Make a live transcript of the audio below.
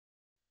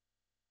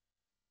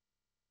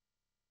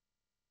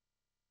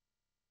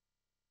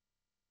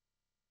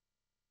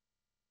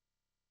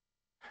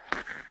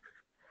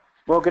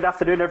Well, good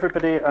afternoon,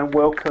 everybody, and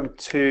welcome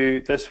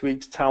to this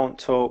week's Talent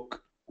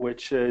Talk,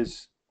 which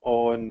is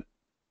on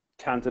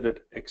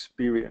candidate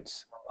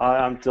experience. I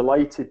am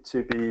delighted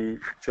to be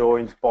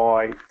joined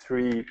by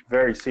three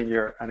very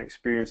senior and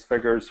experienced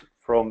figures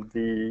from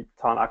the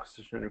talent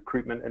acquisition and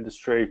recruitment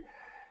industry.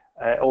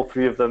 All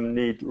three of them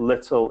need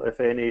little,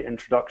 if any,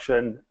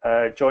 introduction.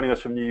 Joining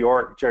us from New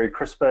York, Gerry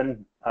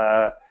Crispin,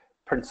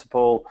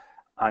 principal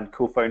and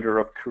co-founder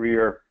of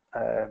Career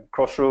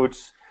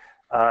Crossroads,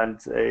 and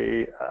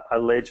a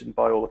legend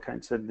by all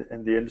accounts in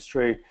the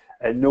industry.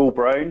 Noel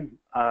Brown,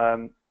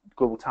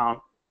 global talent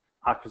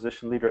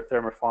acquisition leader at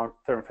Thermo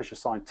Fisher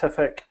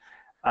Scientific,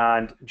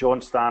 and John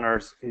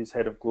Stanners, who's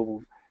head of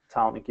global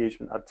talent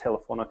engagement at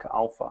Telefonica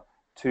Alpha,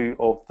 two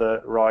of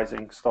the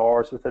rising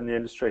stars within the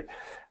industry.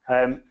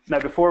 Now,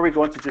 before we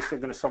go on to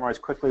I'm going to summarize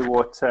quickly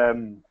what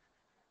the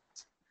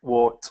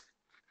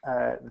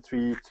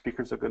three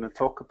speakers are going to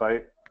talk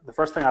about. The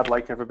first thing I'd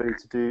like everybody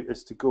to do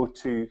is to go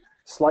to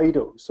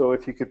Slido. So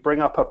if you could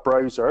bring up a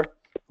browser,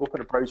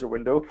 open a browser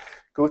window,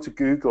 go to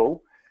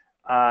Google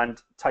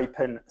and type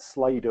in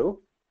Slido,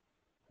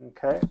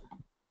 okay,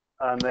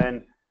 and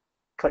then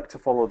click to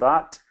follow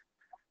that.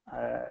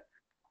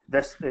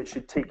 It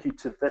should take you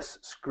to this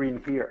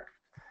screen here.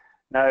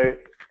 Now,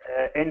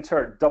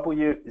 enter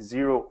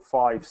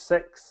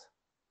W056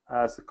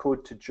 as the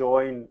code to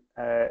join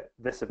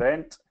this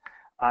event,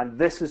 and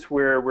this is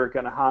where we're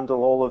going to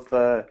handle all of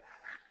the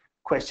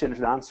questions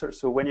and answers.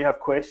 So when you have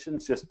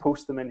questions, just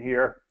post them in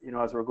here,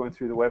 as we're going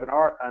through the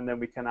webinar, and then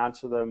we can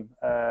answer them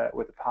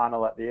with the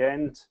panel at the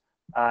end.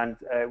 And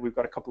we've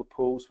got a couple of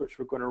polls which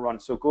we're going to run.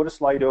 So go to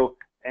Slido,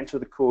 enter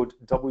the code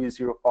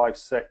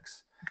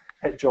W056,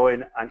 hit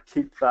join, and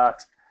keep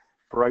that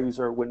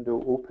browser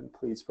window open,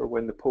 please, for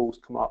when the polls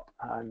come up,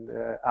 and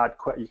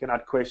you can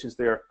add questions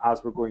there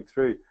as we're going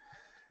through.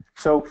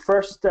 So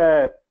first,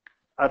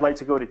 I'd like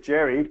to go to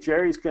Gerry.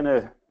 Gerry's going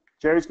to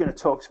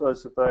talk to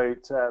us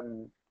about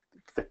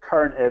the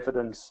current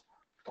evidence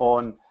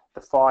on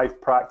the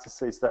 5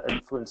 practices that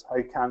influence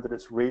how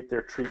candidates rate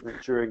their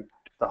treatment during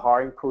the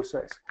hiring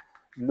process.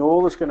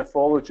 Noel is going to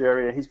follow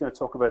Gerry, and he's going to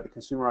talk about the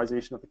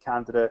consumerization of the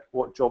candidate,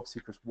 what job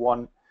seekers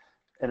want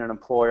in an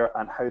employer,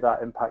 and how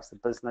that impacts the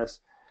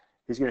business.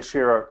 He's going to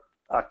share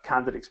a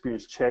candidate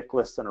experience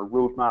checklist and a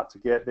roadmap to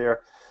get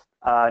there,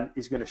 and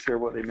he's going to share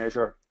what they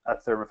measure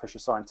at Thermo Fisher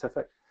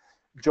Scientific.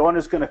 John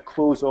is going to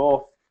close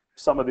off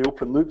some of the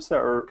open loops that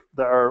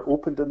are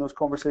opened in those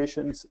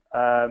conversations.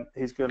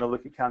 He's going to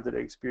look at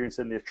candidate experience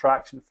in the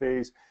attraction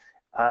phase,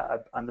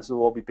 and this will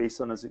all be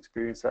based on his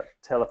experience at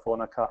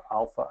Telefonica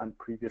Alpha and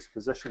previous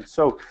positions.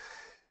 So,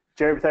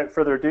 Gerry, without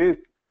further ado,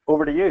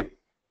 over to you.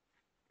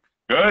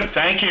 Good,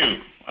 thank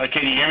you.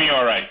 Can you hear me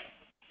all right?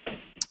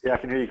 Yeah, I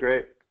can hear you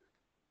great.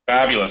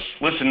 Fabulous.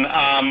 Listen,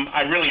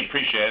 I really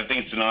appreciate it. I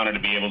think it's an honor to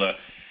be able to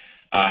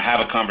have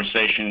a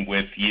conversation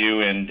with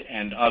you and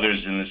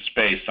others in this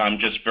space. I'm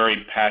just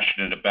very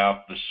passionate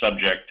about the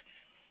subject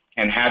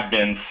and have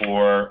been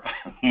for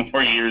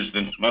more years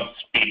than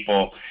most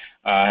people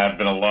have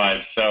been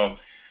alive. So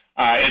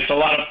it's a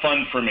lot of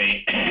fun for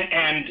me.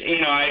 And,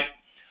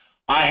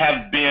 I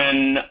have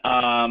been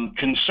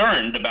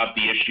concerned about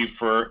the issue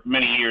for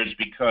many years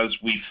because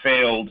we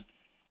failed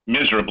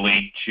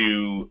miserably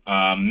to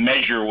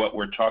measure what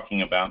we're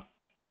talking about.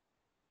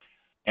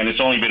 And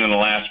it's only been in the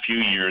last few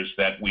years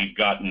that we've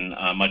gotten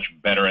much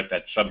better at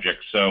that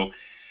subject. So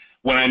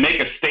when I make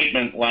a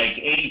statement like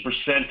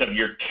 80% of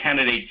your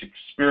candidate's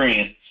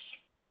experience,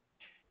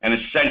 and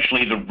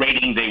essentially the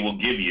rating they will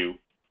give you,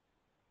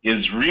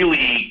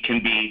 can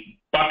be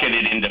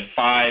bucketed into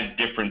 5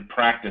 different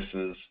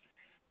practices,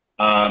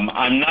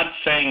 I'm not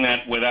saying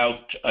that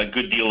without a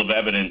good deal of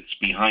evidence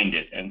behind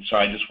it. And so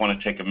I just want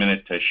to take a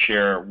minute to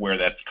share where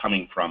that's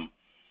coming from.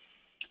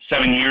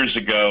 7 years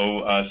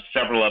ago,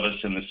 several of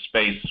us in the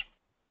space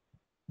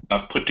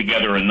put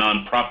together a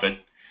nonprofit,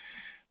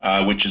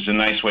 which is a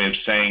nice way of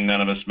saying none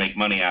of us make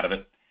money out of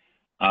it,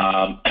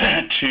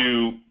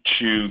 to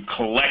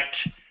collect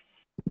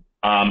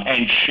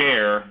and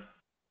share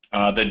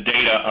the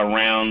data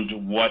around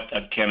what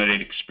a candidate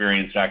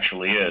experience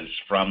actually is,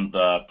 from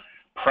the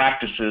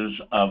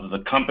practices of the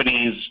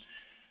companies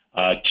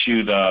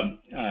to the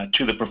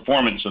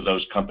performance of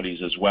those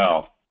companies as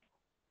well.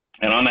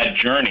 And on that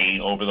journey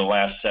over the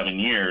last 7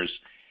 years,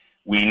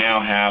 we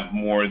now have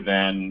more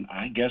than,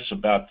 I guess,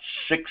 about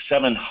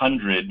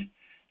 600-700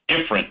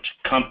 different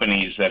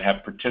companies that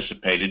have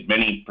participated.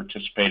 Many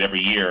participate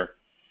every year.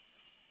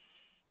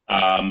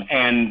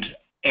 And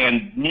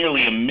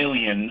nearly 1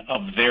 million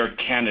of their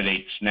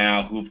candidates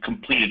now who've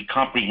completed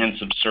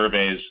comprehensive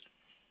surveys,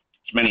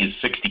 as many as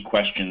 60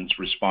 questions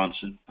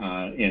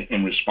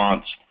in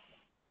response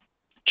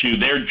to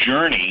their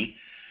journey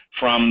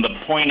from the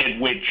point at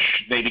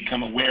which they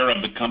become aware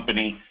of the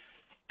company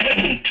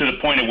to the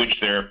point at which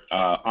they're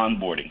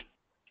onboarding.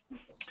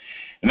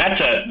 And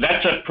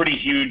that's a pretty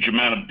huge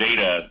amount of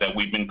data that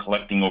we've been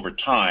collecting over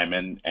time,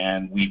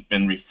 and we've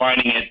been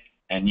refining it,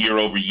 and year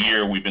over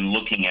year we've been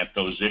looking at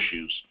those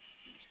issues.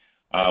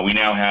 We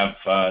now have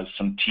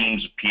some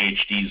teams of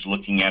PhDs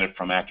looking at it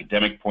from an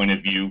academic point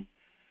of view.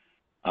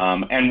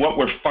 And what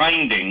we're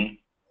finding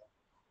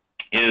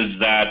is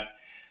that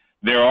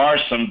there are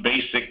some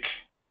basic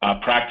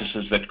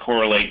practices that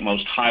correlate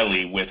most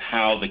highly with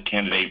how the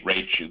candidate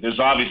rates you. There's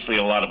obviously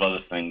a lot of other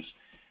things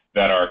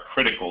that are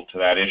critical to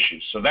that issue.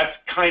 So that's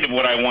kind of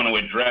what I want to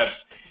address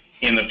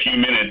in the few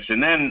minutes.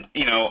 And then,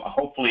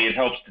 hopefully it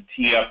helps to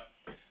tee up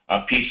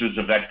pieces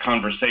of that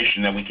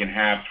conversation that we can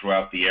have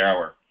throughout the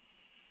hour.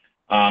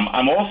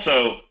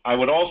 I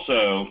would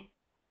also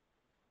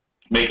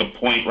make a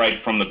point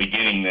right from the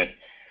beginning that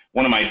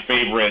one of my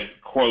favorite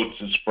quotes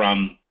is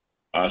from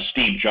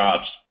Steve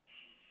Jobs,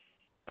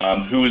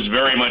 who is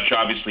very much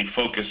obviously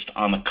focused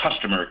on the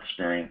customer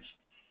experience.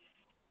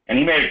 And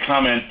he made a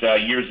comment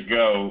years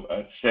ago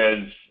that says,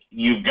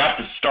 you've got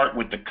to start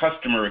with the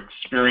customer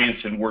experience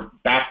and work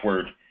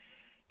backward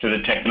to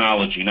the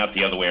technology, not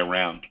the other way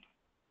around.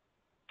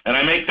 And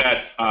I make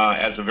that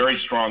as a very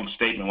strong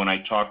statement when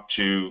I talk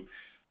to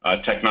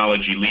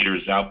technology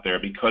leaders out there,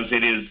 because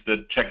it is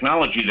the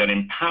technology that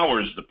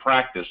empowers the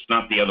practice,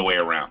 not the other way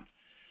around.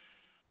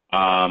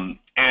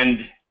 And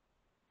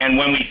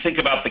when we think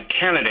about the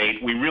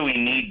candidate, we really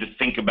need to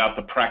think about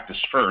the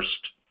practice first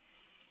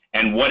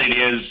and what it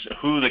is,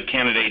 who the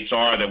candidates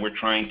are that we're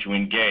trying to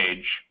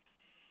engage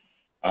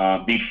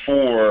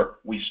before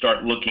we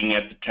start looking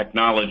at the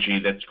technology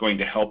that's going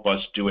to help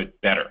us do it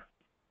better.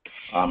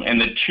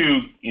 And the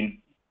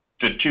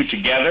two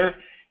together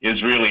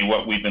is really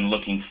what we've been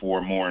looking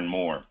for more and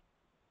more.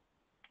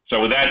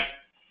 So with that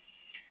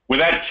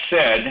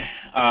said,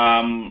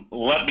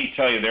 let me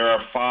tell you, there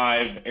are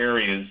 5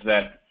 areas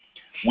that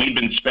we've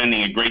been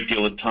spending a great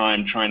deal of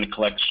time trying to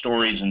collect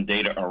stories and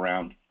data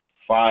around.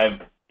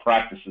 5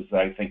 practices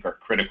that I think are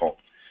critical.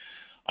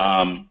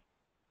 And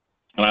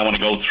I want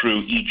to go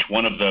through each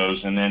one of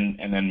those and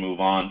then move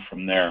on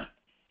from there.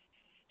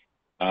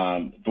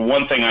 The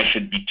one thing I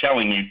should be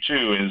telling you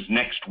too is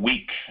next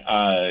week,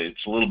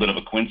 it's a little bit of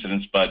a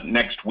coincidence, but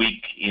next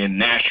week in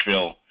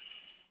Nashville,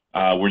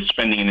 we're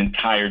spending an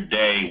entire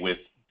day with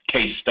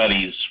case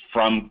studies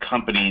from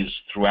companies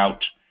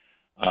throughout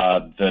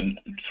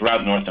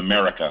North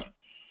America,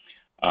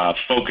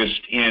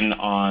 focused in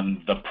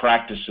on the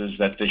practices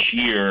that this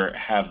year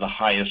have the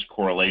highest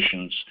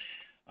correlations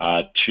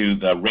to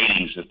the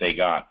ratings that they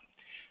got.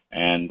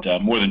 And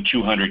more than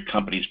 200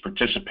 companies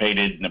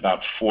participated, and about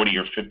 40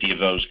 or 50 of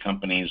those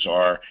companies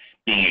are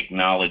being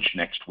acknowledged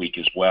next week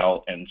as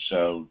well, and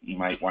so you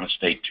might want to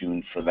stay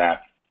tuned for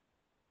that.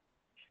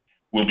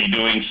 We'll be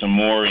doing some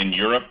more in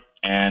Europe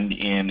and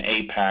in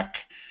APAC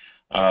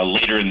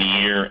later in the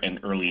year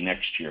and early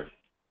next year.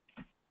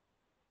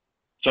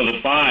 So the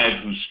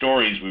 5 whose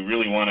stories we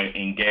really want to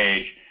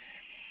engage,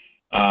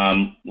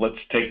 let's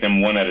take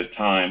them one at a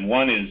time.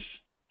 One is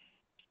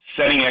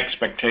setting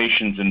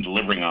expectations and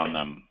delivering on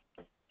them.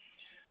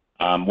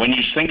 When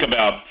you think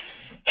about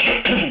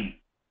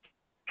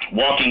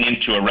walking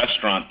into a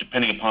restaurant,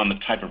 depending upon the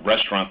type of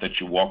restaurant that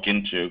you walk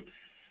into,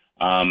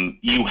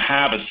 you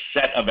have a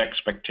set of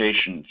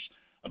expectations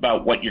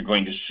about what you're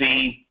going to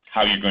see,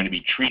 how you're going to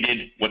be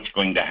treated, what's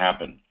going to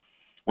happen.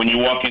 When you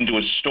walk into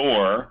a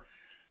store,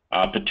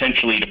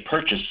 potentially to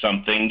purchase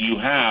something, you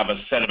have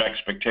a set of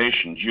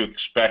expectations. You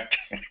expect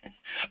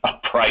a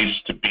price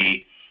to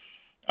be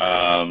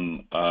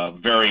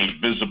very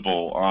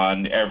visible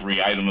on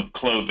every item of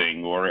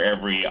clothing or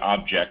every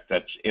object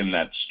that's in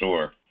that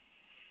store.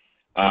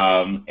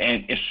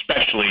 And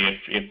especially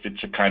if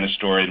it's a kind of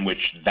store in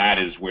which that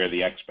is where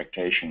the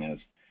expectation is.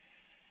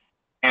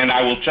 And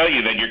I will tell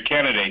you that your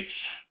candidates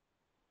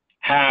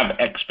have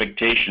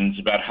expectations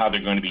about how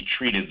they're going to be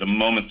treated the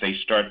moment they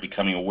start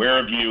becoming aware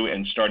of you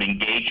and start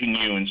engaging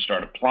you and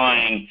start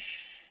applying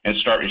and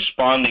start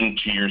responding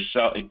to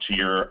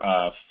your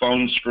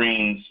phone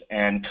screens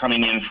and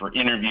coming in for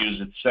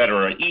interviews,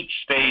 etc. Each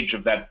stage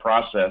of that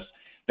process,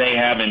 they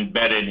have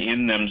embedded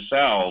in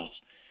themselves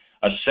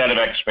a set of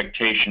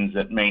expectations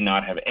that may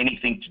not have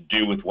anything to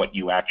do with what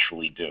you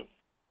actually do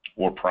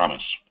or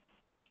promise.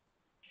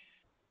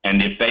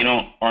 And if they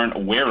aren't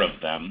aware of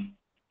them,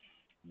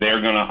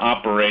 they're going to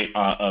operate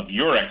of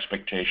your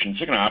expectations.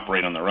 They're going to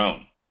operate on their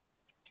own.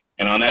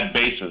 And on that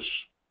basis,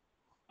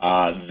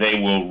 they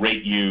will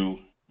rate you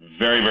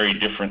very, very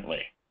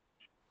differently.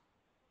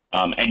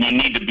 And you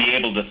need to be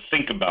able to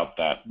think about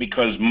that,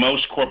 because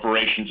most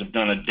corporations have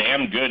done a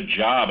damn good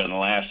job in the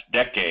last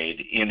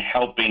decade in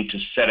helping to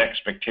set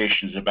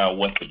expectations about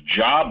what the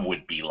job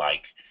would be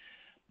like.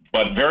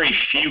 But very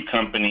few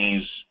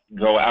companies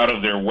go out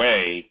of their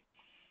way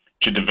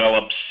to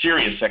develop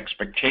serious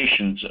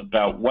expectations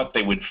about what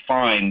they would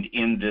find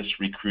in this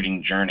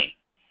recruiting journey.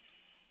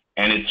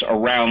 And it's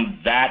around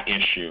that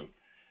issue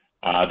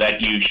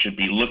that you should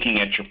be looking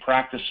at your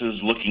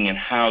practices, looking at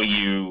how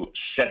you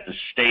set the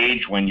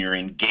stage when you're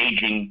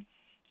engaging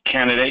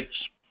candidates,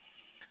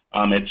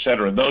 et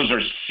cetera. Those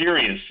are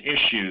serious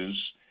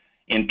issues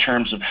in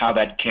terms of how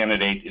that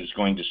candidate is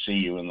going to see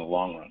you in the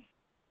long run.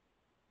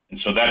 And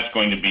so that's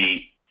going to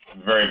be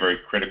very, very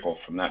critical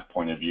from that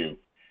point of view.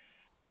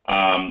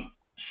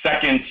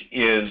 Second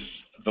is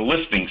the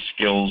listening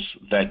skills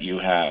that you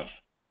have.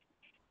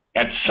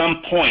 at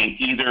some point,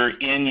 either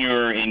in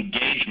your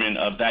engagement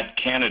of that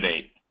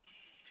candidate,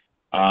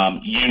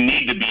 you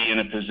need to be in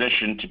a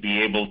position to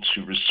be able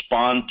to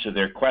respond to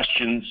their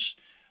questions,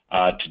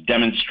 to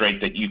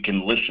demonstrate that you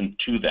can listen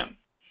to them.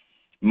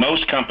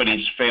 Most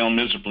companies fail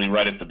miserably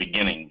right at the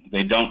beginning.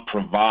 They don't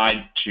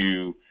provide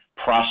to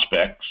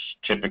prospects,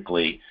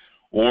 typically,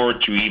 or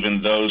to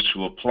even those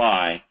who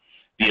apply,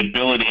 the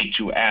ability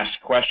to ask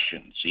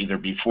questions, either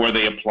before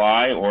they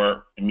apply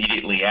or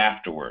immediately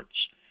afterwards.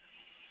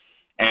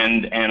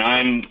 And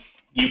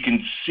you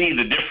can see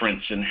the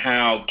difference in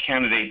how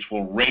candidates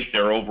will rate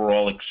their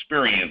overall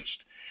experience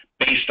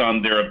based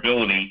on their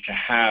ability to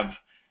have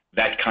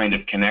that kind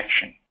of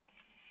connection.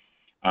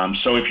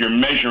 So if you're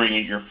measuring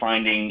it, you're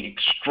finding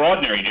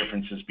extraordinary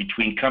differences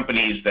between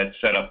companies that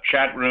set up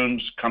chat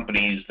rooms,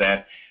 companies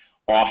that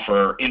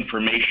offer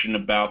information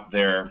about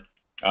their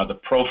the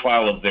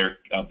profile of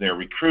their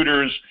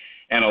recruiters,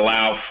 and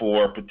allow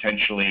for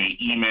potentially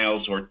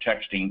emails or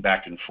texting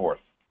back and forth.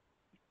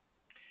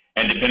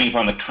 And depending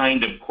upon the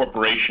kind of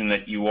corporation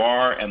that you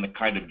are and the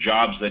kind of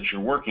jobs that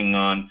you're working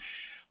on,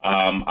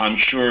 I'm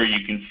sure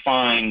you can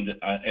find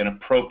an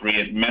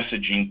appropriate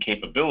messaging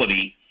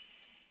capability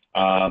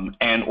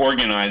and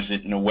organize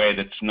it in a way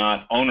that's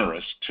not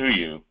onerous to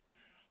you,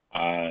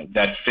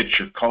 that fits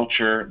your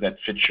culture, that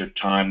fits your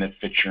time, that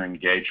fits your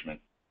engagement.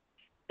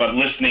 But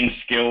listening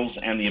skills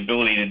and the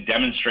ability to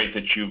demonstrate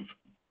that you've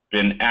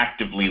been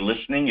actively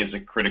listening is a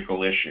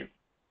critical issue.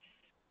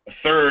 A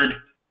third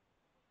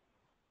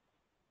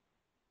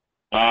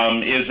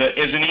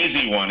is an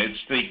easy one. It's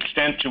the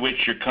extent to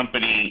which your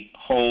company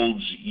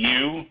holds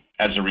you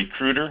as a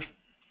recruiter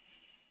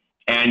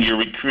and your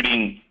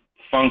recruiting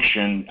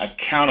function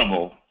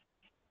accountable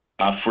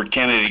for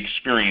candidate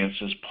experience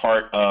as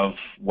part of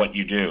what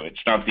you do.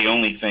 It's not the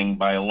only thing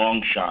by a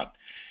long shot.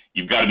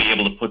 You've got to be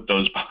able to put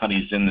those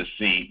bodies in the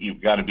seat. You've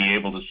got to be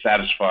able to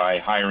satisfy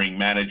hiring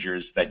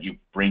managers that you're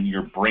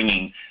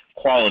bringing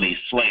quality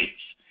slates.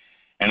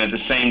 And at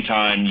the same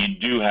time, you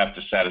do have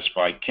to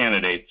satisfy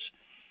candidates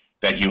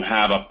that you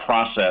have a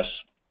process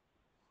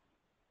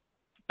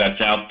that's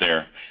out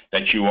there,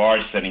 that you are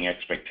setting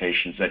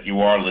expectations, that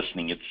you are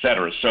listening, et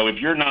cetera. So if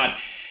you're not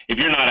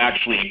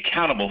actually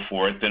accountable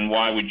for it, then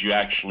why would you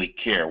actually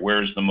care?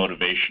 Where's the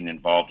motivation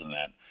involved in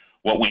that?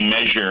 What we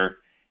measure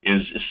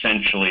is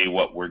essentially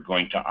what we're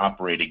going to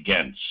operate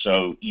against.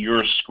 So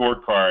your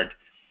scorecard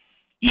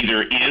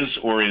either is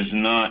or is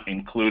not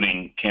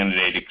including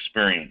candidate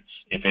experience.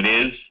 If it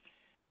is,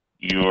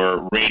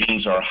 your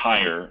ratings are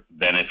higher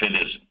than if it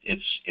isn't.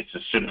 It's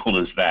as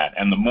simple as that.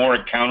 And the more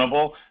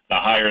accountable, the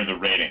higher the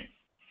rating.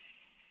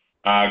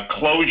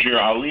 Closure,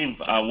 I'll leave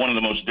one of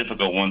the most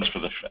difficult ones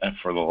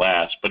for the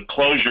last, but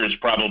closure is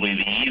probably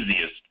the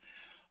easiest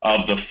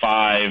of the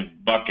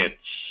 5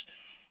 buckets.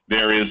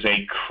 There is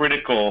a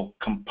critical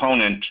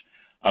component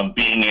of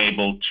being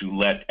able to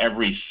let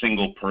every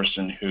single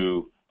person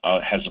who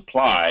has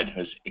applied,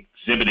 has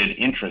exhibited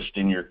interest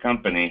in your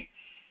company,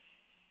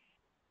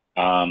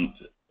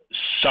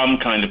 some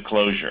kind of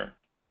closure.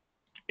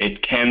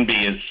 It can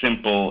be as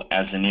simple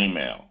as an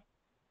email.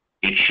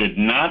 It should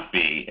not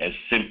be as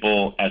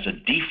simple as a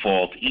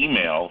default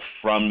email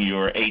from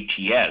your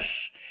ATS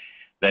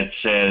that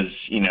says,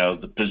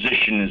 the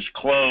position is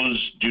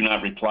closed, do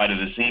not reply to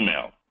this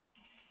email.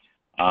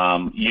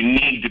 You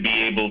need to be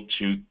able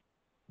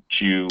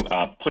to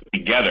put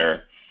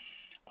together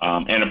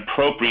an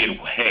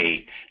appropriate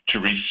way to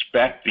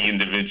respect the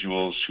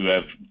individuals who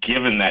have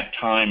given that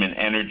time and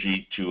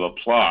energy to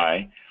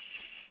apply,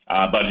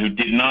 but who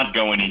did not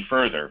go any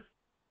further.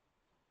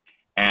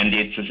 And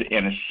it's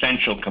an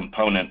essential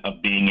component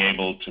of being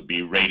able to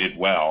be rated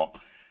well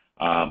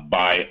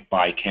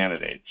by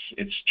candidates.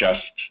 It's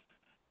just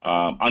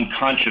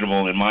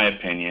unconscionable, in my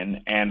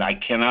opinion, and I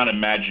cannot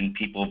imagine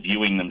people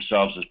viewing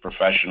themselves as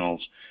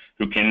professionals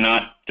who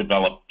cannot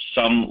develop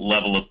some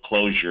level of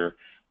closure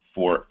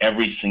for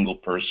every single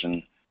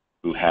person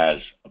who has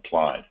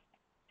applied.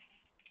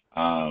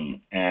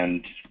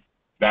 And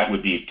that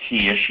would be a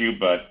key issue,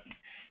 but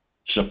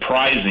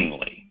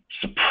surprisingly,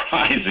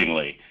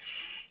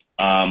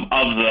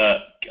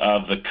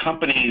 of the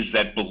companies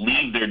that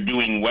believe they're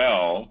doing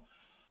well,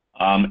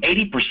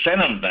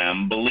 80% of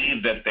them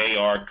believe that they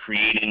are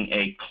creating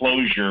a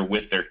closure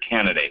with their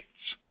candidates.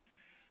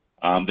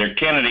 Their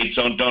candidates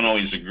don't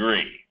always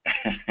agree.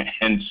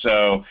 And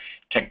so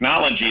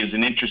technology is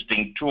an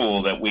interesting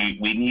tool that we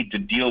need to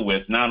deal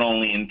with, not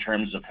only in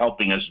terms of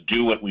helping us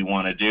do what we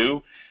want to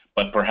do,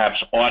 but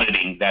perhaps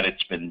auditing that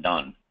it's been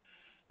done.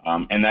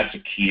 And that's a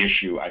key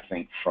issue, I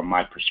think, from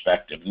my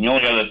perspective. And the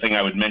only other thing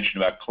I would mention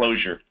about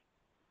closure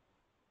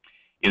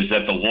is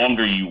that the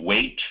longer you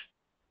wait,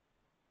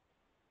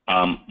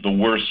 the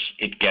worse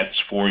it gets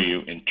for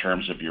you in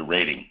terms of your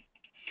rating.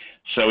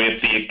 So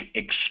if the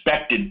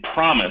expected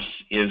promise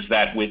is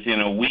that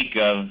within a week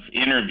of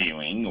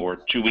interviewing, or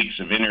 2 weeks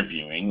of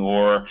interviewing,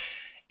 or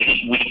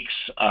 8 weeks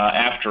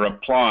after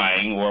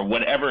applying, or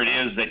whatever it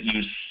is that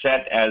you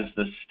set as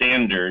the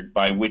standard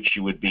by which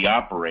you would be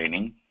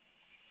operating,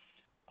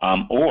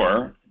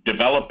 or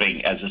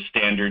developing as a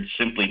standard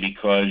simply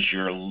because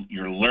you're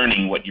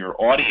learning what your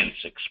audience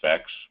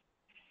expects,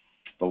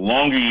 the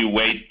longer you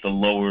wait, the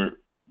lower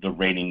the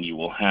rating you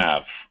will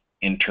have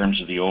in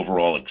terms of the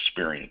overall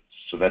experience.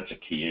 So that's a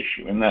key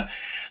issue. And the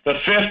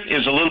fifth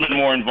is a little bit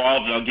more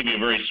involved, and I'll give you a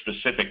very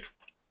specific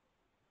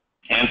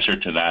answer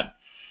to that.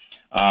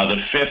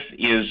 The fifth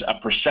is a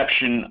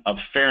perception of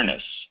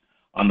fairness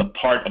on the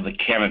part of the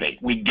candidate.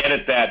 We get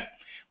at that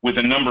with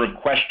a number of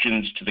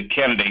questions to the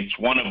candidates,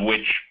 one of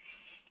which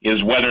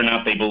is whether or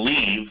not they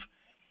believe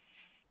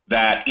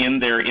that in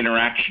their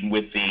interaction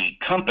with the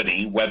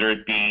company, whether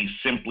it be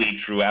simply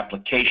through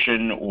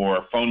application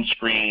or phone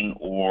screen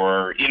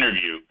or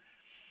interview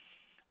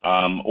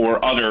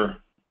or other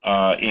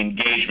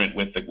engagement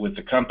with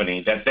the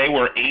company, that they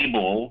were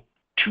able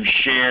to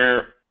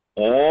share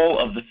all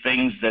of the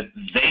things that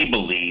they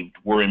believed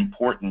were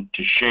important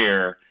to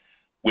share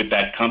with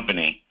that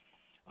company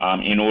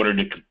in order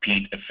to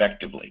compete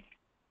effectively.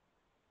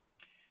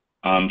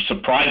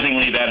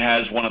 Surprisingly, that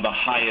has one of the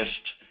highest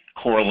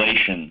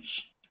correlations.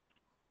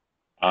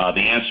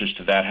 The answers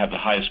to that have the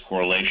highest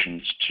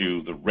correlations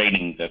to the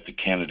rating that the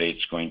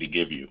candidate's going to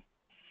give you.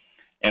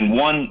 And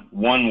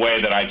one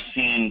way that I've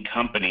seen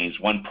companies,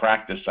 one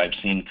practice I've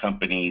seen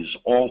companies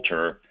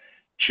alter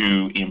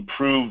to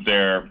improve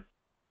their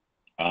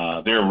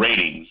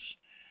ratings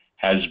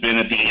has been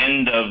at the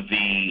end of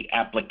the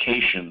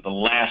application, the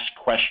last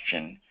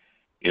question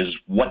is,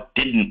 what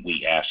didn't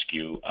we ask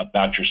you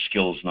about your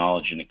skills,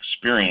 knowledge, and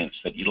experience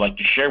that you'd like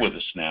to share with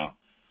us now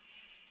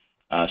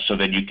so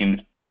that you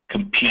can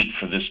compete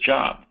for this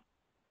job?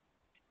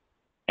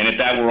 And if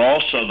that were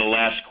also the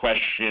last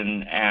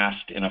question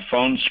asked in a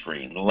phone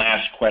screen, the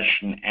last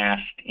question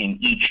asked in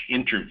each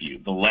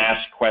interview, the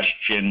last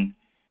question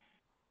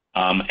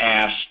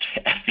asked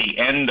at the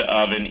end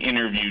of an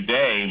interview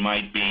day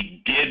might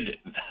be,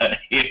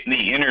 in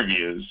the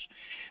interviews,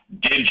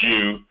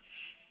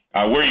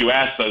 where you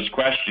asked those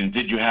questions,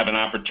 did you have an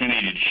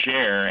opportunity to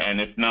share?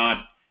 And if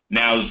not,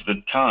 now's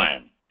the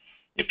time.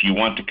 If you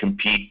want to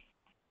compete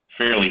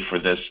fairly for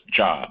this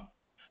job,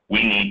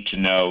 we need to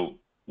know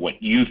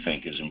what you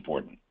think is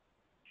important.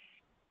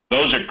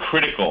 Those are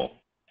critical,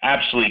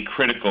 absolutely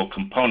critical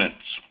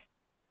components.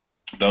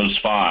 Those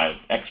five: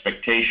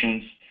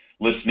 expectations,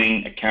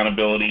 listening,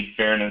 accountability,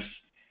 fairness,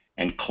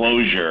 and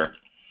closure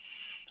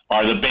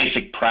are the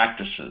basic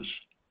practices.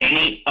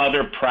 Any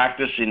other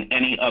practice in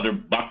any other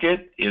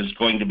bucket is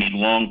going to be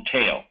long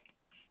tail.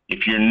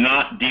 If you're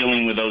not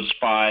dealing with those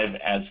five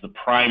as the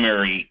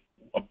primary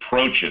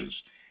approaches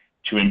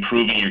to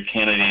improving your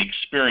candidate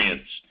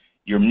experience,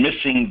 you're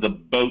missing the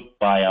boat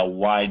by a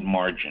wide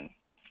margin.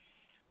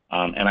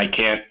 And I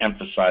can't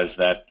emphasize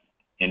that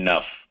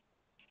enough.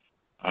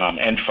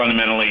 And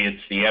fundamentally,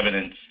 it's the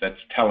evidence that's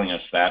telling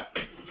us that.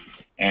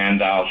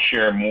 And I'll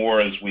share more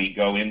as we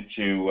go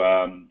into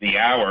the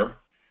hour.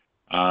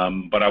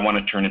 But I want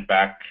to turn it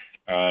back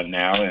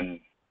now and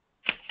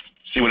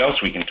see what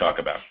else we can talk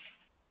about.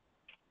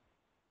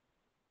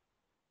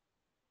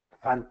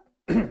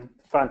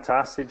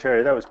 Fantastic,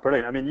 Gerry. That was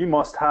brilliant. I mean, you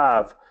must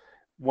have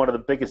one of the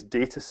biggest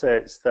data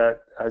sets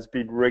that has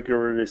been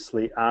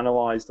rigorously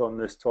analyzed on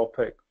this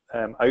topic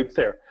out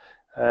there.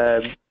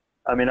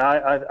 I mean,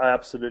 I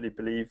absolutely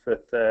believe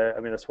that. I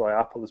mean, that's why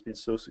Apple has been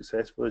so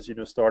successful, is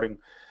starting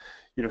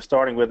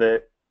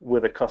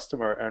with a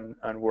customer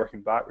and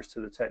working backwards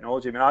to the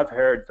technology. I mean, I've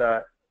heard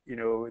that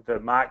the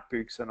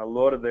MacBooks and a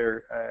lot of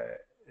the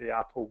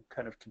Apple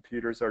kind of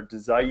computers are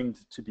designed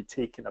to be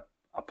taken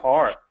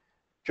apart.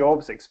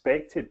 Jobs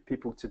expected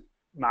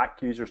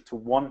Mac users to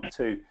want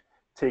to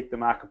take the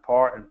Mac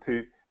apart and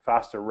put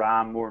faster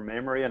RAM, more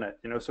memory in it.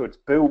 So it's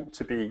built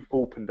to be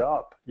opened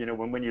up.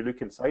 When you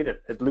look inside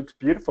it, it looks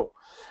beautiful.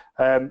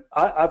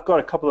 I've got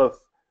a couple of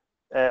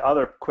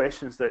other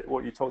questions that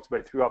what you talked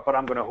about throughout, but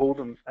I'm going to hold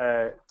them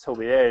till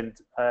the end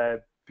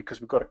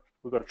because we've got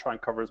to try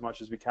and cover as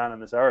much as we can in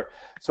this hour.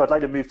 So I'd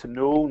like to move to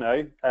Noel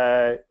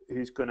now,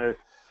 who's going to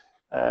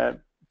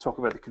talk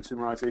about the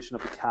consumerization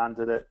of the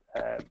candidate,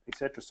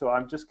 etc. So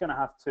I'm just going to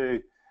have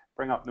to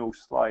bring up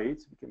Noel's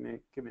slides. Give me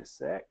a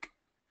sec.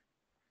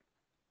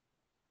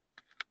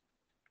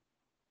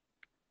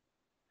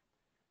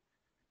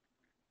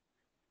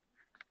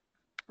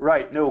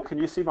 Right, Noel, can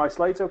you see my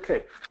slides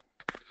okay?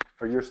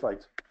 Or your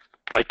slides?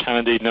 I can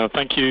indeed. No,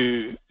 thank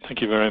you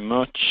very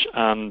much,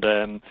 and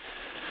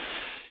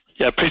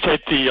yeah,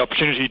 appreciate the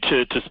opportunity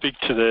to speak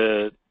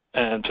to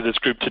this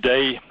group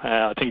today.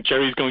 I think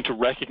Gerry's going to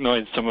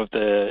recognise some of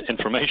the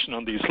information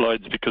on these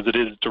slides because it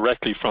is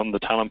directly from the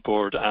talent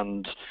board,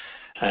 and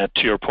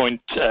to your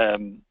point,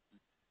 the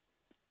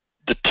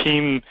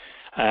team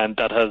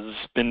that has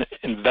been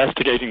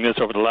investigating this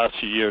over the last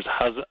few years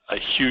has a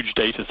huge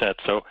data set.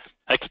 So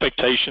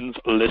expectations,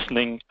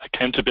 listening,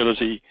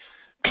 accountability,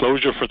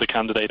 closure for the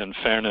candidate, and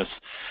fairness.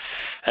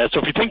 So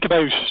if you think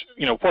about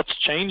what's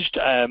changed,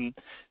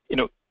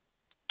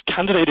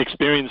 candidate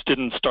experience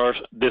didn't start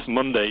this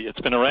Monday.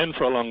 It's been around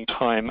for a long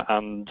time,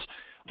 and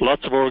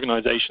lots of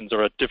organizations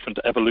are at different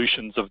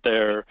evolutions of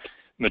their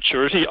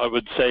maturity. I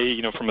would say,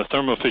 from a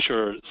Thermo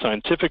Fisher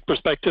Scientific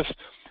perspective,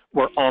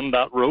 we're on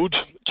that road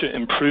to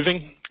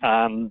improving.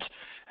 And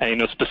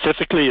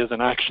specifically as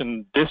an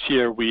action this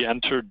year, we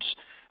entered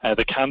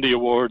the Candy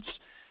Awards,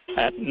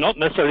 not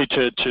necessarily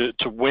to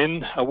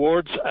win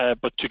awards,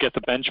 but to get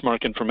the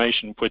benchmark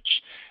information,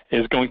 which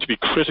is going to be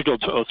critical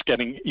to us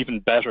getting even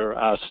better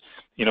at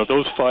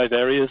those 5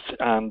 areas.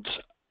 And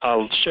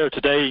I'll share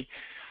today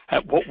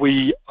what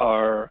we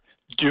are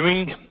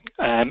doing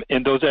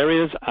in those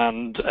areas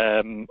and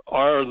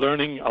our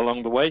learning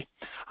along the way.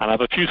 And I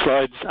have a few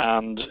slides,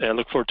 and I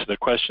look forward to the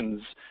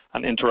questions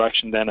and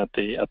interaction then at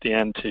the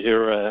end to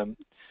hear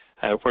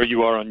where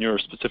you are on your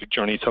specific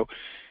journey. So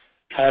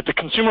the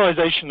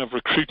consumerization of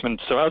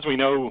recruitment. So as we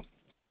know,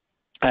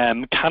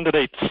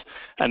 candidates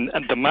and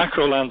the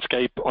macro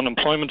landscape,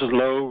 unemployment is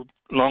low,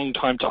 long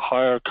time to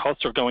hire,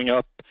 costs are going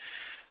up.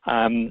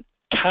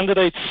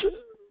 Candidates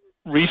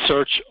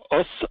research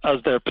us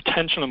as their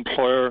potential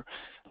employer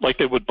like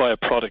they would buy a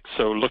product.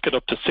 So look at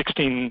up to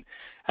 16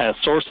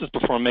 sources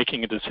before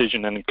making a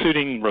decision, and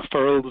including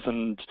referrals.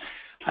 And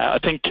I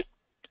think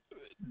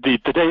the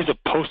days of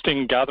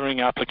posting,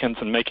 gathering applicants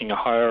and making a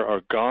hire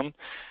are gone.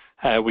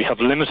 We have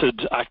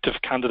limited active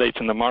candidates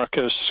in the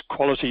market.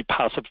 Quality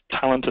passive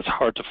talent is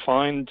hard to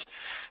find.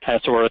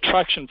 So our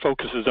attraction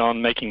focuses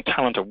on making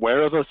talent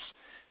aware of us,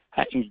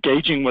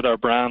 engaging with our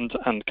brand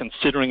and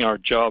considering our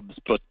jobs.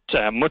 But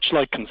much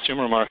like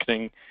consumer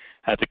marketing,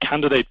 the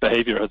candidate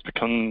behavior has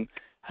become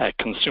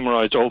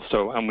consumerized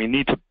also, and we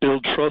need to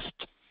build trust,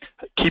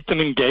 keep them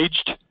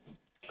engaged,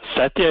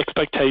 set the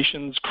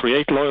expectations,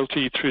 create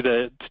loyalty through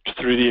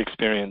the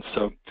experience.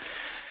 So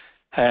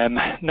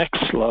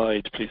next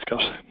slide, please,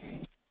 Scott.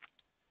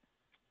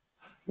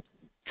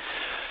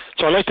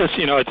 So I like this,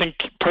 I think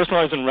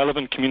personalized and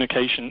relevant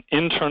communication,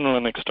 internal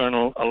and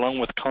external, along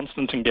with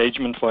constant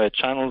engagement via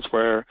channels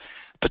where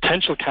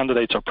potential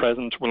candidates are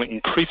present, will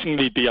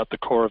increasingly be at the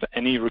core of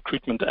any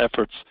recruitment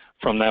efforts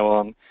from now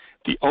on.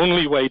 The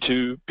only way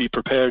to be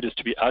prepared is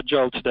to be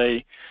agile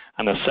today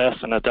and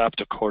assess and adapt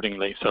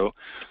accordingly. So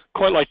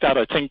quite like that,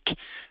 I think,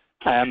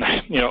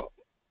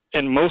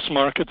 in most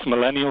markets,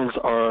 millennials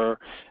are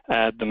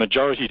the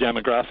majority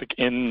demographic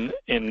in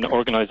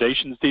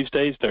organizations these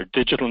days. They're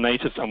digital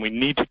natives, and we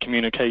need to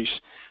communicate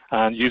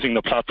using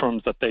the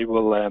platforms that they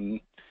will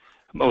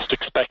most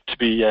expect to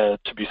be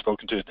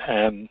spoken to.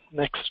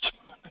 Next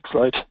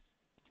slide.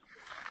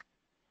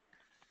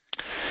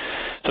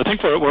 So I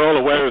think we're all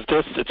aware of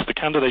this. It's the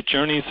candidate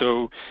journey.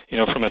 So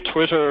from the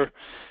Twitter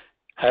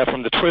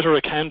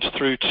account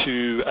through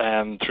to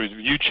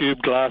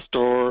YouTube,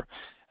 Glassdoor,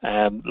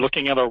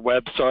 looking at our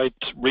website,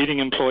 reading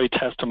employee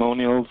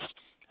testimonials,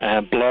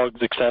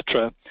 blogs,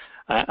 etc.,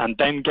 and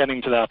then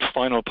getting to that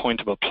final point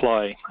of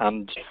apply.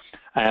 And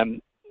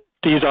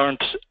these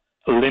aren't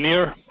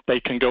linear. They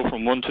can go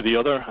from one to the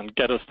other and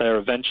get us there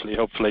eventually,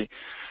 hopefully.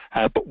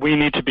 But we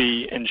need to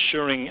be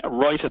ensuring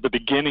right at the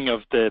beginning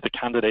of the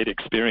candidate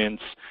experience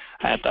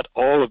that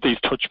all of these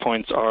touch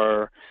points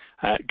are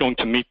going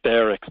to meet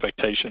their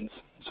expectations.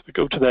 So we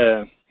go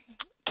to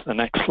the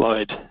next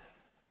slide.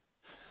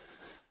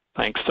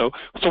 Thanks. So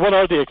what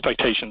are the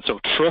expectations? So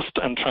trust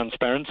and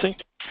transparency,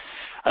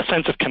 a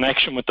sense of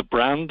connection with the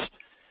brand,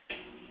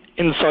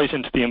 insight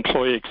into the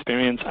employee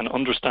experience, and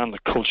understand the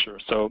culture.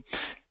 So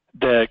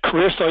the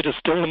career site is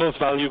still the most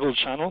valuable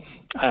channel,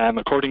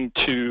 according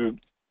to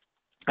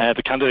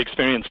the Candidate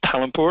Experience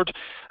Talent Board.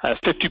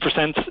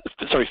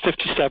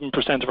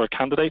 57% of our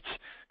candidates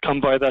come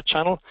by that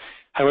channel.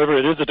 However,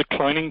 it is a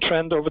declining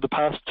trend over the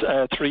past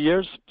 3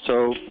 years.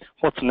 So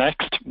what's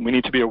next? We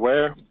need to be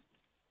aware.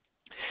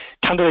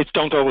 Candidates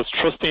don't always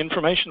trust the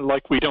information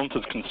like we don't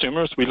as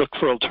consumers. We look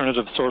for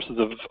alternative sources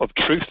of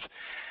truth.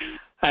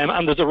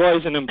 And there's a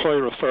rise in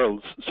employer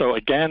referrals. So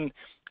again,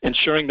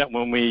 ensuring that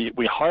when we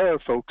hire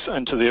folks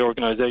into the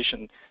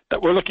organization,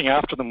 that we're looking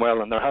after them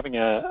well and they're having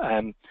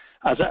an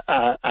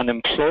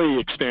employee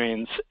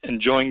experience,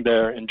 enjoying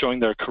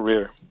their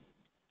career.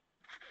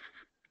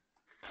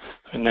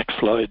 Next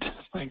slide,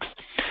 thanks.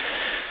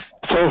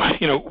 So,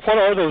 what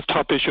are those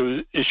top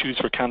issues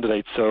for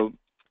candidates? So,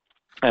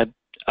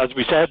 as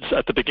we said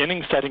at the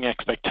beginning, setting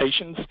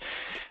expectations.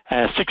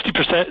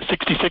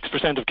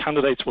 66% of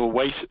candidates will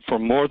wait for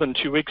more than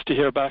 2 weeks to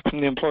hear back from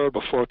the employer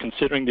before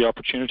considering the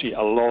opportunity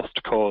a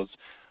lost cause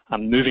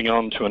and moving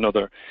on to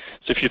another.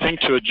 So if you think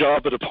to a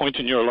job at a point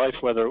in your life,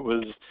 whether it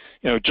was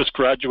just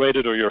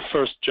graduated or your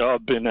first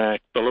job in the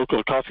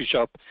local coffee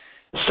shop,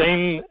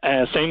 same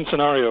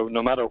scenario.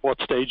 No matter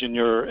what stage in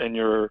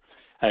your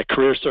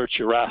career search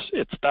you're at,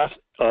 it's that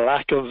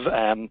lack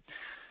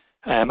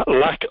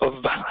of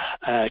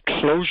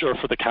closure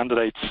for the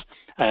candidates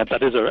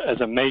that is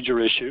a major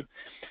issue.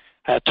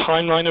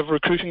 Timeline of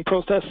recruiting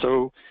process.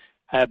 So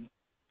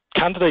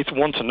candidates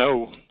want to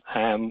know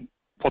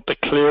what the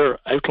clear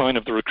outline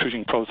of the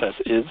recruiting process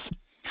is.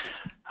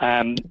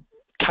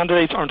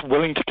 Candidates aren't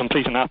willing to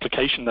complete an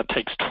application that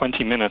takes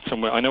 20 minutes,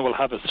 and I know we'll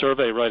have a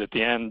survey right at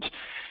the end.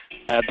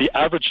 The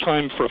average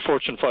time for a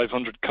Fortune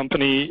 500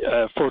 company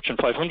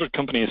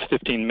is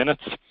 15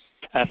 minutes.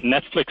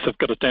 Netflix have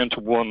got it down to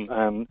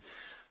 1.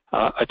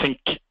 I think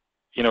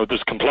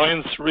there's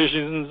compliance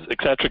reasons, et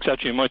cetera,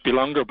 it might be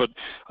longer, but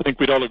I think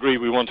we'd all agree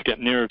we want to get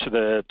nearer to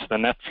the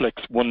Netflix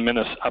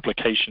 1-minute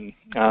application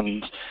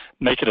and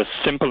make it as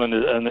simple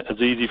and as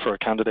easy for our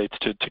candidates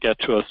to get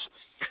to us.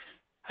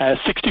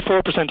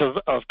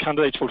 64% of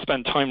candidates will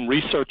spend time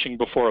researching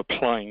before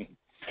applying.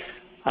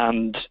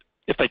 And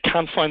if they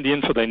can't find the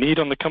info they need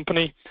on the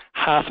company,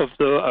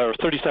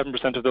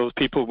 37% of those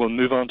people will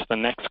move on to the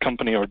next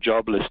company or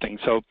job listing.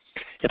 So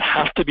it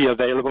has to be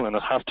available and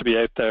it has to be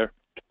out there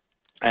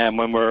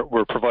when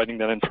we're providing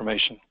that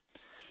information.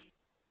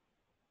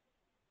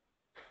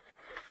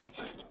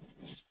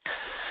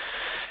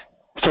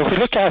 So if we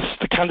look at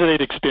the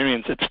candidate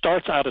experience, it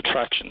starts at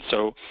attraction.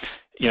 So,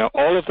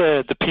 all of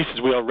the pieces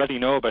we already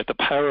know about the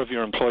power of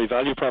your employee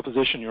value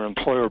proposition, your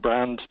employer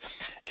brand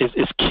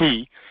is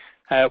key.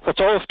 What's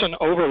often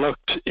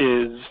overlooked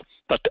is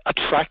that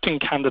attracting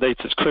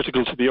candidates is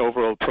critical to the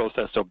overall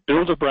process. So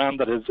build a brand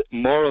that is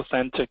more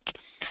authentic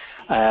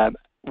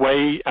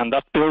way, and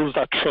that builds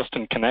that trust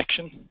and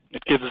connection.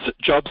 It gives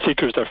job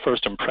seekers their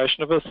first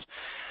impression of us.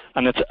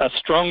 And it's a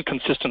strong,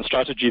 consistent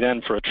strategy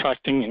then for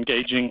attracting,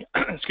 engaging,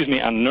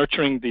 and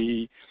nurturing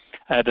the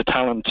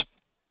talent.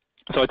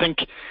 So I think,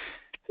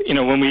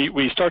 when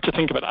we start to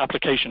think about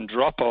application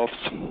drop-offs,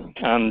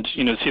 and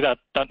see that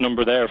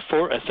number there,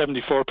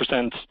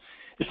 74%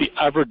 is the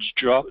average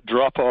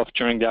drop-off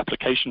during the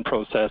application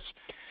process,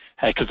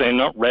 because they're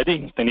not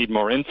ready. They need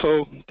more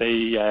info.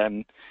 They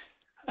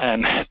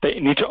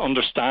need to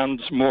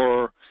understand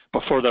more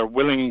before they're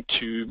willing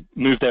to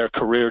move their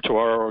career to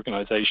our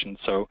organization.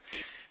 So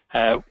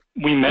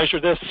we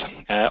measure this.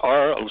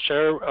 I'll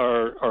share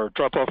our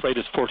drop-off rate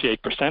is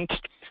 48%.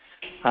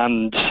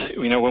 And,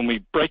 when we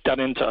break that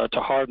into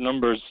hard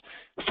numbers,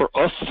 for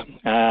us,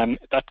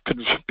 that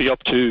could be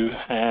up to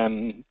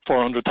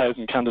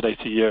 400,000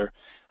 candidates a year.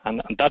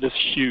 And that is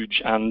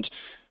huge. And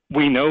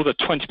we know that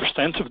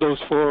 20% of those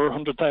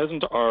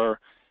 400,000 are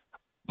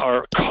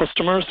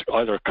customers,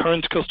 either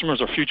current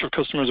customers or future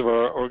customers of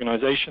our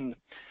organization.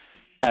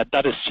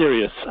 That is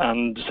serious.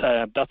 And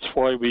that's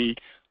why we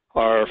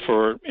are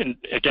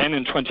again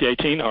in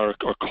 2018, our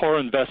core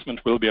investment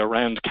will be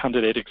around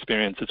candidate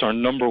experience. It's our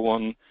number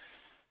one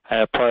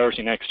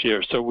priority next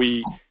year. So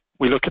we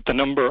look at the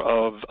number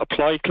of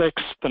apply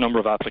clicks, the number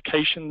of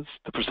applications,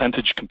 the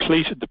percentage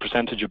completed, the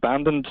percentage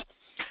abandoned,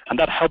 and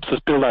that helps us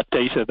build that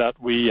data that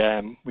we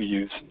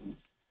use.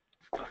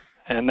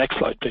 Next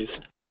slide, please.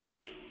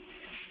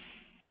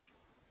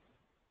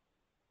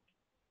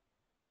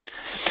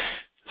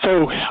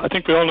 So I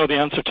think we all know the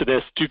answer to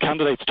this. Do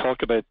candidates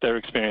talk about their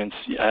experience?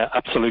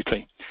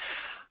 Absolutely.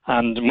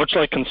 And much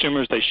like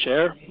consumers, they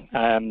share.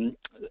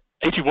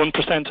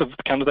 81% of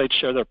the candidates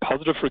share their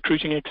positive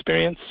recruiting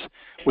experience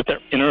with their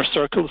inner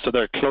circle, so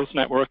their close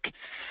network,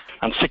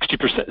 and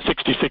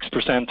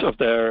 66% of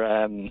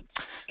their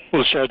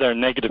will share their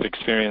negative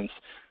experience.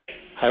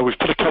 We've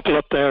put a couple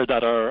up there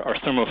that are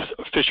Thermo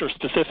Fisher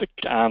specific,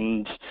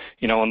 and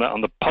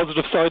on the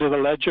positive side of the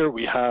ledger,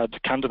 we had a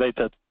candidate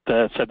that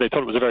said they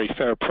thought it was a very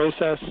fair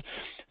process.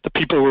 The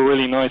people were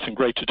really nice and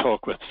great to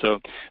talk with, so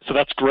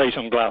that's great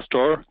on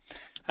Glassdoor.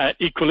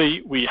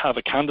 Equally, we have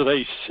a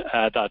candidate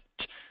that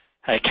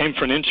came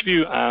for an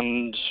interview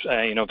and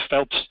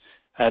felt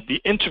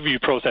the interview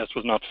process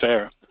was not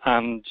fair,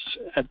 and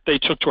they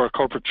took to our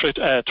corporate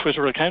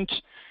Twitter account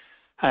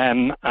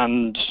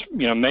and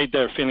made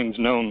their feelings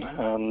known,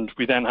 and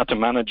we then had to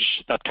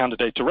manage that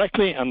candidate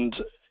directly and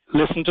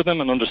listen to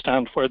them and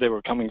understand where they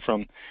were coming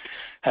from.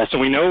 So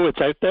we know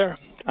it's out there,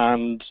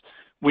 and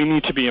we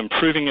need to be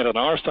improving it on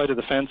our side of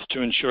the fence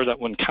to ensure that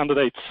when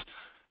candidates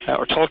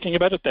are talking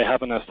about it, they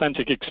have an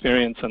authentic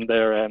experience and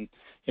they're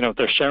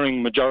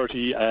sharing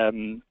majority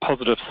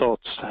positive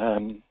thoughts.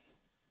 Sorry,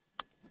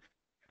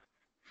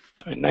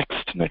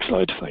 next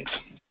slide, thanks.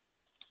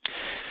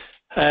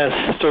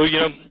 So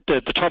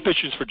the top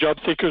issues for job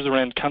seekers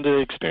around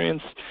candidate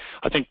experience,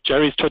 I think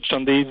Gerry's touched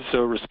on these.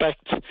 So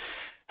respect,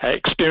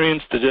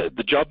 experience,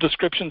 the job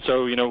description.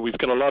 So we've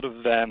got a lot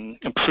of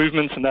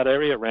improvements in that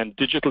area around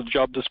digital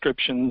job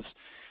descriptions,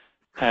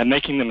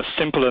 making them as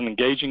simple and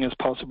engaging as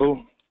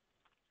possible.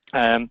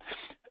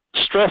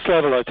 Stress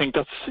level, I think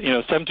that's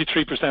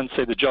 73%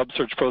 say the job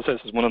search process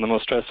is one of the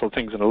most stressful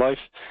things in their life.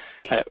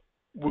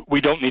 We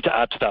don't need to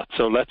add to that.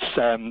 So let's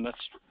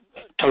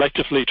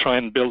collectively try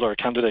and build our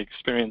candidate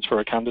experience for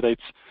our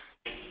candidates.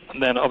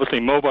 And then obviously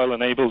mobile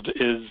enabled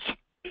is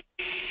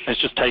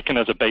just taken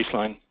as a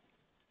baseline.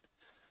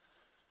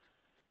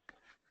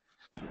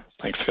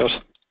 Thanks, Scott.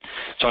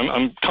 So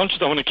I'm conscious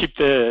I want to keep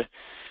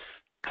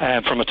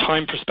from a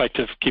time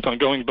perspective, keep on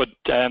going, but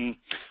I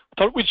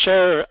thought we'd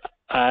share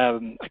a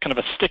kind of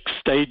a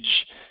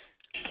 6-stage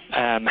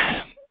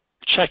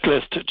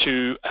checklist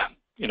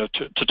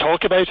to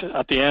talk about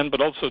at the end,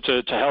 but also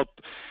to help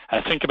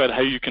think about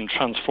how you can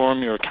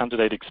transform your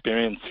candidate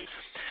experience.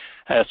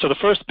 So the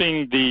first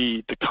being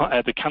the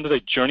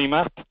candidate journey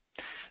map.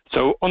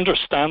 So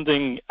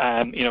understanding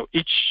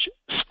each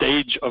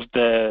stage of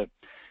that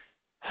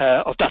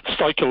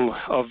cycle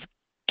of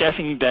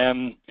getting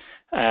them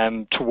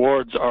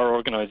towards our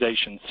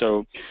organization.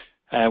 So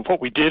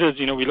What we did is,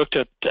 we looked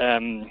at,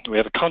 we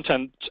have a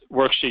content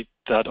worksheet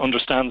that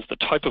understands the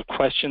type of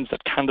questions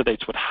that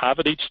candidates would have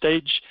at each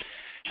stage.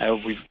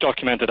 We've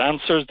documented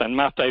answers, then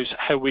mapped out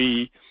how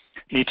we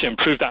need to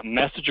improve that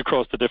message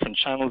across the different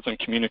channels and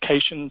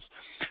communications.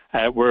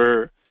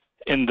 We're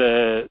in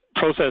the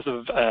process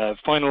of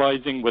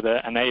finalizing with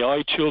an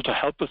AI tool to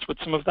help us with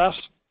some of that.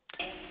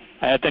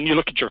 Then you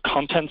look at your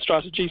content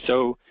strategy.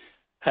 So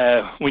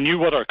we knew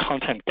what our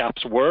content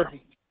gaps were,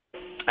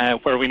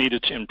 where we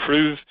needed to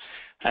improve.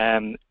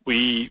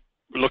 We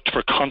looked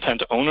for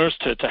content owners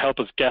to help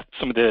us get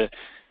some of the,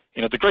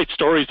 the great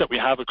stories that we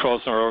have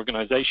across our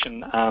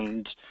organization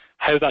and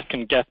how that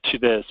can get to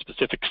the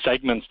specific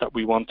segments that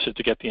we wanted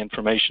to get the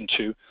information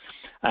to.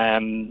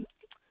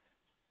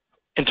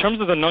 In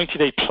terms of the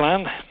 90-day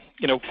plan,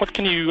 what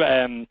can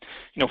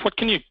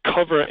you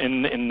cover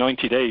in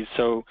 90 days?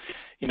 So,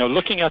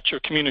 looking at your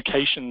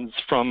communications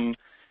from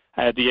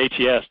the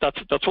ATS,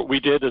 that's what we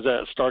did as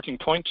a starting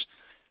point.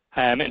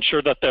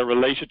 Ensure that they're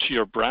related to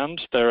your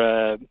brand.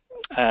 They're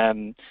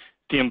the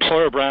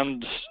employer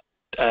brand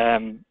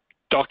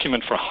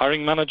document for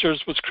hiring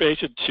managers was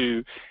created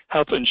to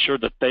help ensure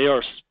that they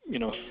are,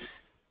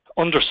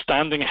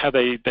 understanding how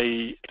they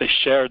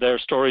share their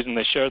stories and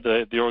they share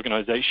the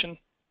organization.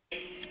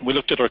 We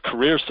looked at our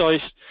career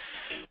site.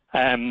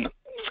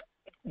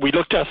 We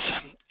looked at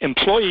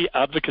employee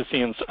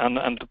advocacy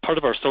and part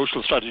of our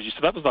social strategy.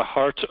 So that was the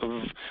heart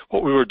of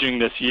what we were doing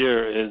this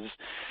year, is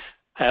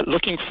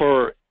looking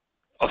for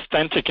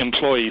authentic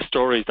employee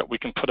stories that we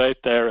can put out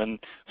there. And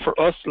for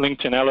us,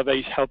 LinkedIn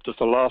Elevate helped us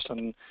a lot.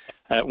 And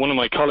one of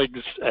my colleagues,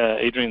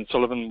 Adrian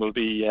Sullivan, will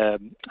be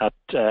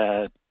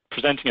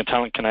presenting a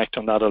Talent Connect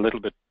on that a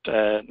little bit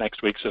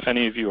next week. So if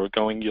any of you are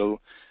going,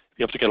 you'll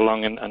be able to get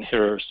along and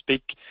hear her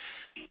speak.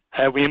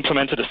 We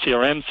implemented a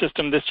CRM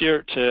system this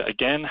year to,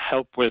 again,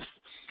 help with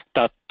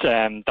that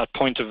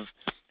point of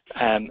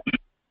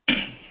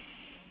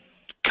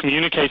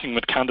communicating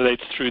with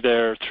candidates through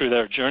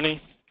their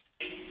journey.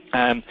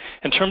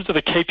 In terms of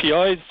the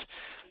KPIs,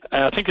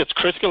 I think it's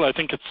critical. I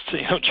think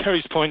it's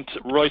Gerry's point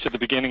right at the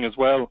beginning as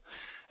well.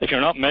 If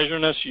you're not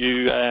measuring it,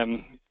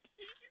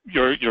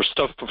 you're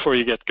stuck before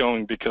you get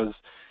going, because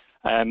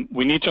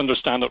we need to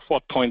understand at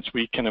what points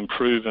we can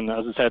improve. And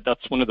as I said,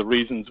 that's one of the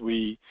reasons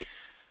we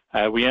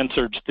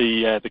entered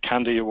the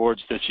Candy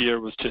Awards this year,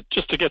 was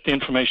just to get the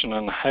information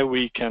on how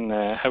we can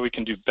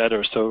do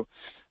better. So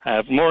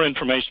more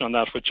information on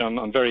that, which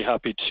I'm very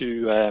happy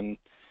to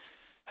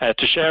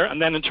share.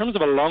 And then in terms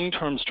of a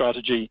long-term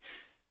strategy,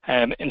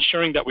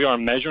 ensuring that we are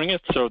measuring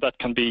it, so that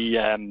can be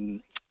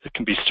it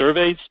can be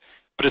surveys,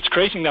 but it's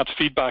creating that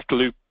feedback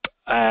loop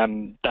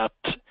that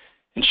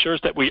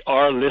ensures that we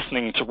are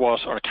listening to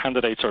what our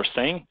candidates are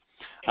saying,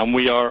 and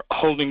we are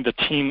holding the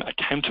team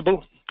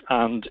accountable.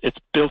 And it's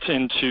built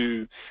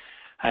into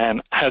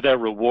how they're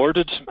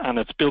rewarded, and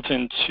it's built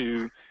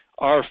into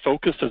our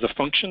focus as a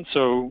function.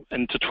 So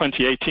into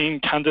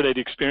 2018, candidate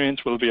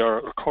experience will be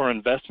our core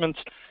investment,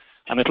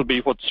 and it'll be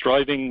what's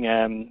driving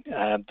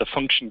the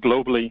function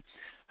globally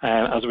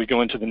as we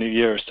go into the new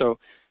year. So,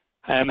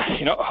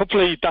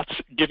 hopefully that's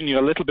given you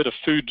a little bit of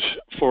food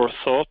for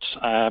thought.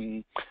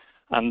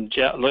 And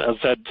yeah, as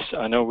I said,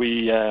 I know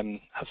we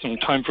have some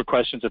time for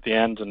questions at the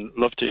end, and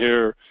love to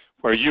hear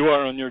where you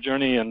are on your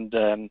journey,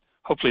 and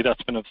hopefully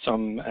that's been of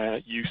some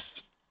use.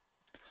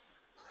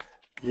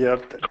 Yeah,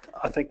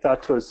 I think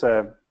that was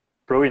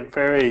brilliant.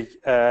 Very,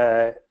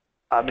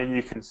 I mean,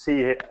 you can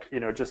see,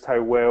 just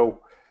how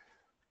well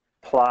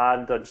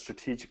planned and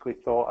strategically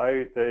thought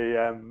out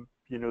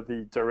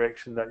the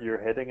direction that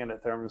you're heading in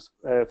at Thermo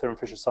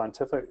Fisher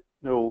Scientific.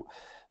 No,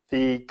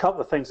 the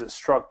couple of things that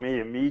struck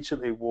me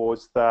immediately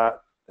was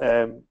that,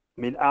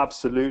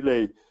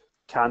 absolutely,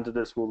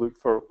 candidates will look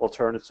for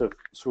alternative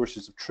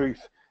sources of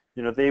truth.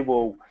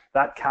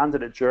 That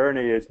candidate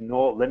journey is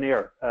not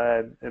linear.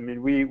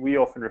 We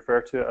often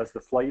refer to it as the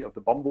flight of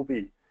the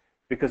bumblebee,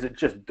 because it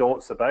just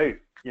dots about.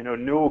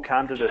 No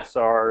candidates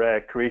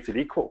are created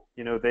equal.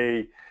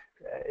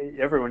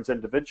 Everyone's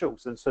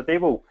individuals, and so they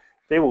will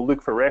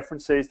look for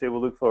references. They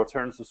will look for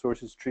alternative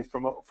sources of truth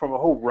from a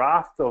whole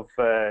raft of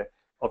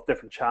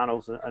different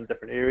channels and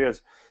different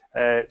areas.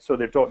 So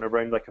they're dotting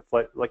around like a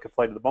flight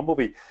of the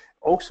bumblebee.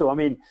 Also,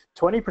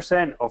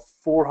 20% of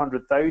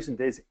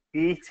 400,000 is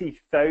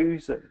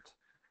 80,000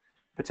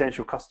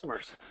 potential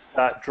customers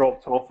that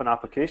dropped off in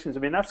applications.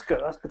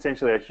 That's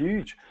potentially a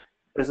huge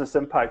business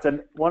impact.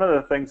 And one of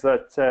the things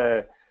that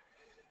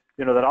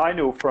that I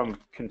know from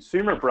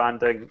consumer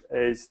branding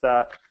is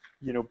that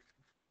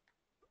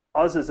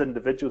us as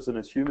individuals and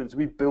as humans,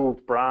 we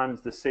build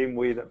brands the same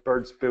way that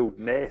birds build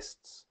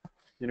nests.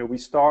 We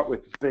start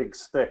with big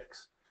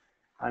sticks,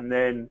 and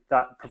then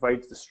that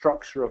provides the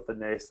structure of the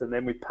nest, and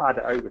then we pad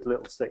it out with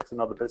little sticks and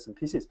other bits and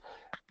pieces.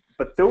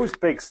 But those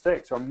big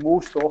sticks are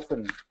most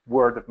often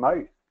word of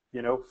mouth,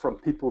 from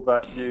people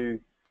that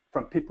you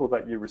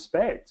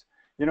respect.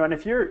 And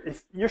if you're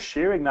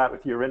sharing that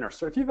with your inner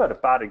circle, if you've had a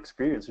bad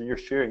experience and you're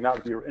sharing that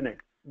with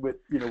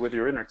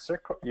your inner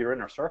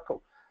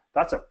circle,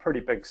 that's a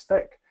pretty big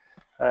stick.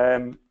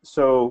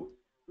 So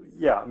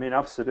Yeah, I mean,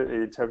 absolutely,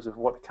 in terms of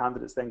what the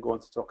candidates then go on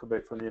to talk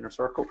about from the inner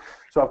circle.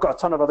 So I've got a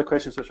ton of other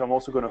questions which I'm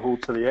also going to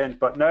hold to the end,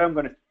 but now I'm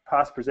going to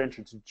pass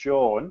presenter to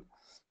John.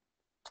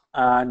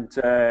 And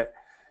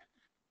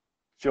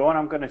John,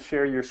 I'm going to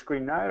share your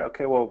screen now.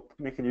 Okay, well,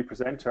 make a new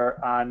presenter.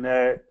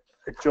 And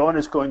John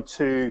is going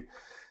to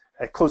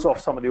close off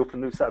some of the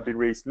open loops that have been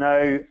raised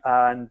now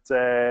and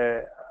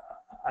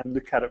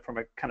look at it from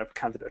a kind of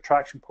candidate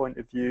attraction point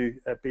of view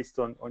based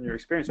on your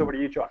experience. Over to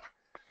you, John.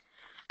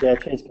 Yeah,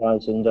 cheers,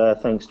 guys, and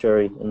thanks,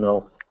 Gerry and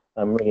Noel.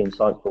 Really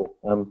insightful.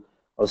 I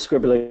was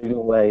scribbling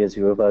away as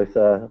you were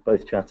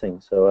both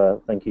chatting,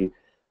 so thank you.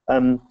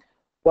 Well,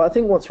 I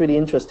think what's really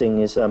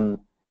interesting is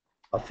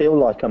I feel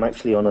like I'm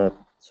actually on a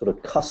sort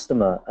of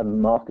customer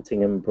and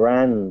marketing and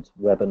brand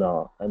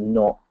webinar, and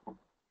not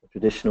a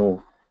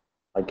traditional,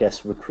 I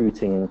guess,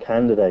 recruiting and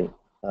candidate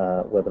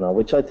webinar,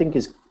 which I think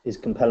is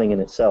compelling in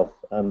itself.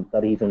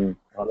 That even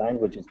our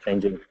language is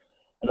changing.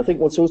 And I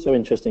think what's also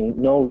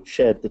interesting, Noel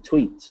shared the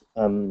tweet,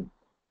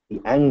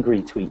 the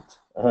angry tweet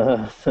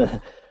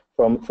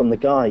from the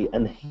guy,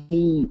 and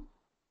he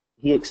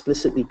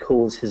explicitly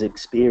calls his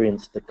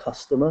experience the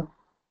customer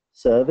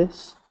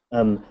service.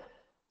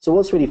 So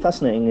what's really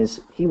fascinating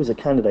is he was a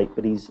candidate,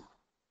 but he's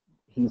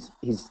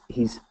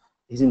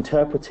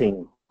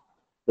interpreting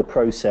the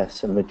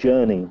process and the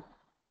journey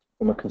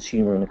from a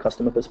consumer and a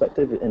customer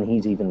perspective, and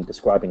he's even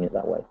describing it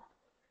that way.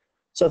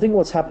 So I think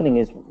what's happening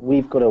is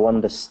we've got to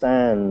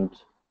understand,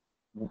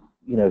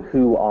 you know,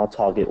 who our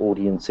target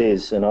audience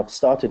is. And I've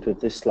started with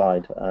this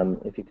slide,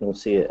 if you can all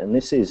see it. And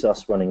this is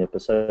us running a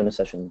persona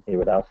session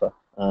here at Alpha,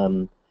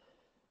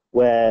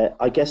 where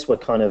I guess we're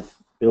kind of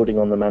building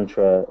on the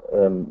mantra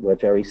where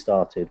Gerry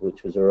started,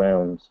 which was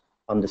around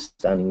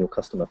understanding your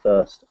customer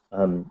first.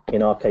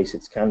 In our case,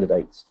 it's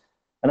candidates.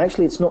 And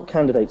actually, it's not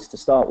candidates to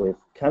start with.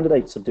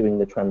 Candidates are doing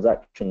the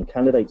transaction.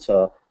 Candidates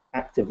are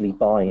actively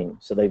buying.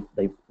 So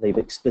they've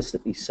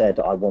explicitly said,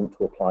 I want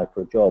to apply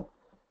for a job.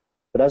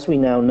 But as we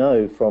now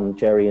know from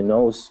Gerry and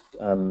Noel's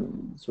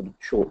sort of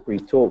short,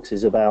 brief talks,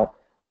 is about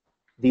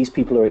these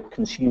people are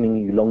consuming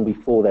you long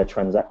before they're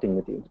transacting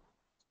with you.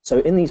 So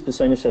in these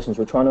persona sessions,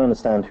 we're trying to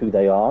understand who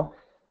they are,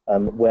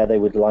 where they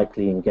would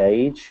likely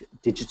engage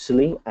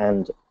digitally,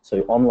 and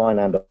so online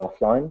and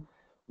offline.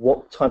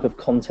 What type of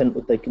content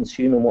would they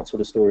consume, and what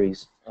sort of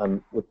stories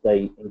would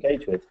they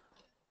engage with?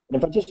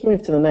 And if I just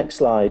move to the next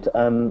slide,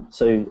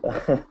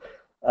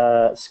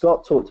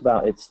 Scott talked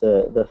about it's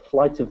the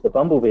flight of the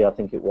bumblebee, I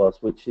think it was,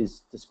 which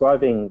is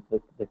describing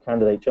the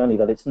candidate journey,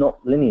 that it's not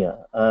linear.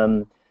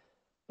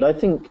 But I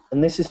think,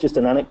 and this is just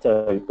an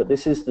anecdote, but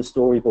this is the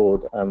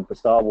storyboard for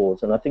Star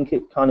Wars, and I think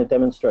it kind of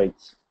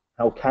demonstrates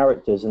how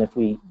characters, and if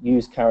we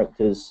use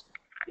characters,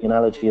 the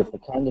analogy of the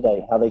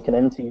candidate, how they can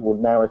enter your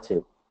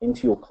narrative,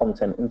 into your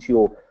content, into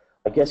your,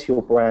 I guess,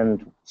 your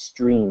brand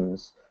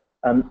streams.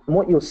 And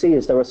what you'll see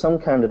is there are some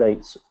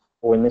candidates,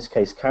 or in this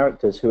case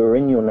characters, who are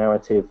in your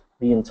narrative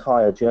the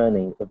entire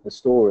journey of the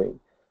story.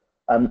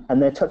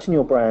 And they're touching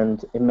your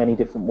brand in many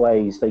different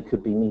ways. They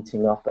could be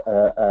meeting up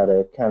at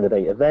a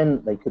candidate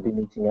event, they could be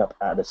meeting up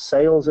at a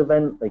sales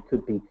event, they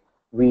could be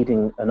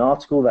reading an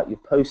article that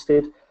you've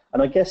posted.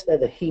 And I guess they're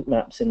the heat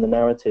maps in the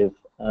narrative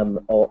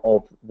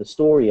of the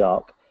story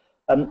arc.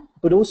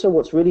 But also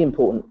what's really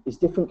important is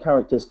different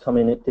characters come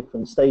in at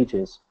different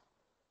stages.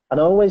 And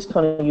I always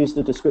kind of use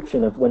the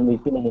description of when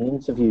we've been in an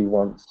interview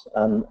once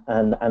and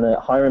a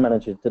hiring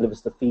manager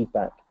delivers the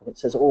feedback and it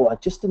says, oh, I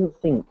just didn't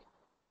think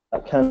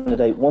that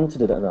candidate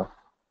wanted it enough.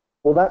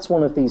 Well, that's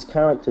one of these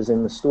characters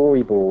in the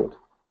storyboard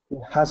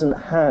who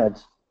hasn't had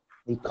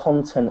the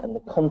content and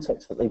the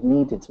context that they've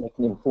needed to make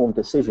an informed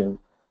decision.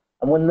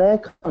 And when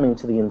they're coming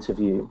to the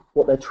interview,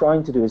 what they're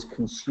trying to do is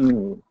consume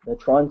you. They're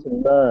trying to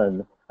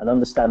learn and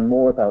understand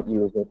more about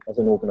you as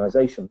an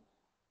organization.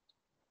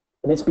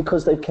 And it's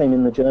because they came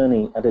in the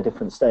journey at a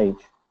different stage.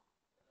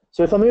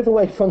 So if I move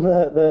away from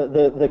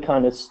the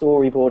kind of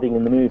storyboarding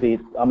in the movie,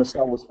 I'm a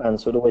Star Wars fan,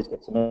 so it always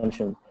gets a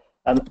mention.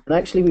 And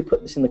actually we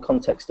put this in the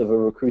context of a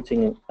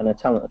recruiting and a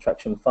talent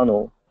attraction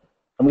funnel.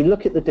 And we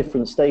look at the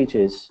different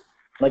stages.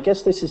 And I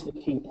guess this is the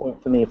key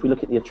point for me. If we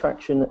look at the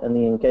attraction and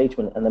the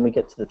engagement, and then we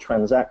get to the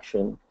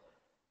transaction,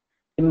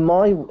 in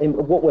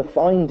what we're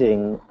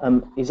finding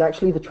is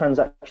actually the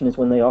transaction is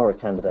when they are a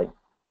candidate.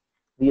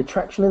 The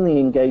attraction and the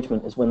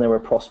engagement is when they're a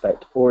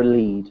prospect or a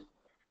lead,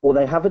 or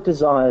they have a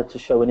desire to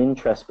show an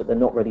interest, but they're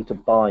not ready to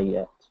buy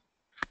yet.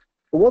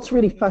 But what's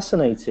really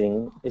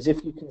fascinating is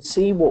if you can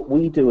see what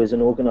we do as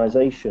an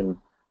organization,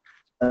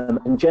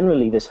 and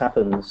generally this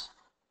happens,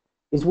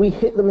 is we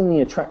hit them in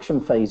the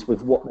attraction phase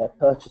with what they're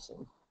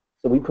purchasing.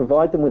 So we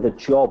provide them with a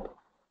job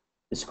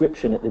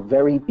description at the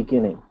very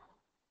beginning.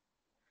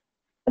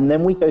 And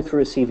then we go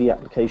through a CV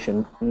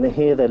application, and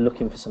here they're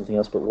looking for something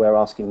else, but we're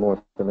asking more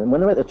of them. And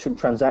when they're at the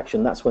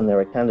transaction, that's when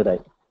they're a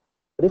candidate.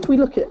 But if we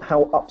look at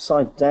how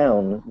upside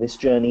down this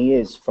journey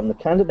is from the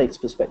candidate's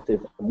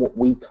perspective and what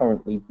we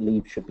currently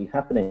believe should be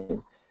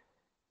happening,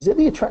 is at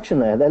the attraction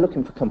there, they're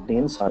looking for company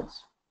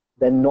insights.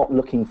 They're not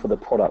looking for the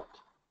product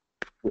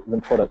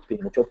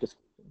being the job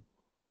description.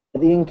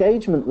 At the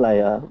engagement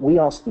layer, we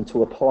ask them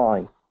to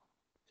apply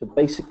to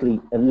basically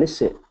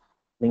elicit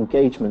an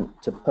engagement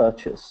to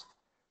purchase.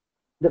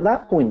 At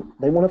that point,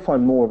 they want to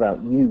find more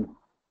about you.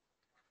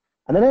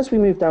 And then as we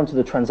move down to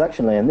the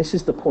transaction layer, and this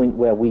is the point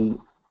where we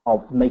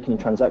are making a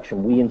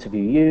transaction, we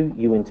interview you,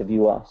 you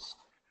interview us.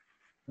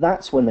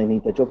 That's when they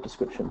need their job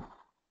description.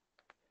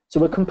 So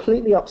we're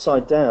completely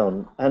upside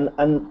down, and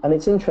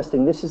it's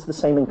interesting, this is the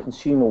same in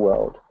consumer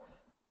world.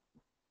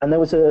 And there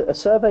was a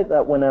survey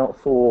that went out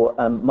for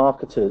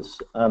marketers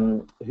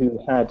who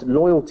had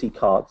loyalty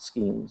card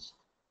schemes,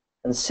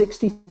 and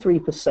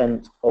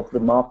 63% of the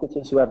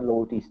marketers who had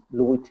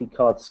loyalty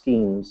card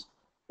schemes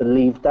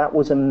believed that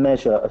was a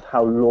measure of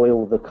how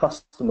loyal the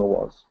customer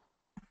was.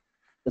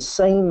 The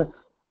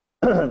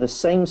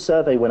same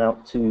survey went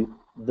out to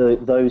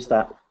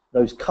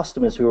those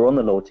customers who were on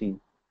the loyalty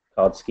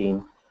card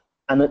scheme,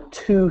 and that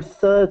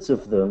 2/3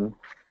 of them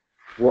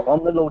were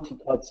on the loyalty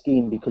card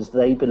scheme because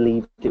they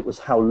believed it was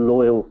how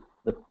loyal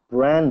the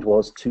brand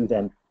was to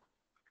them.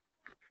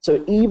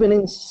 So even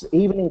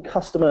in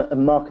customer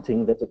and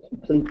marketing, there's a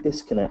complete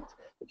disconnect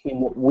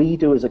between what we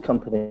do as a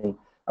company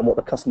and what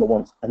the customer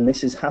wants, and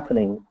this is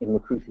happening in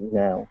recruiting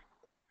now.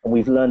 And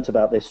we've learned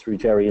about this through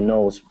Gerry and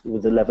Noel's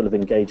with the level of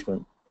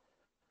engagement.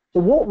 So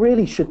what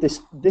really should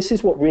this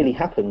is what really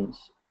happens.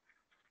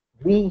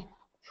 The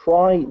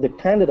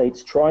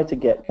candidates try to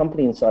get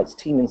company insights,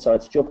 team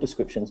insights, job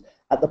descriptions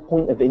at the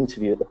point of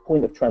interview, at the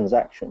point of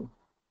transaction.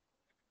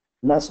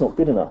 And that's not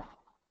good enough.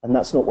 And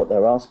that's not what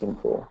they're asking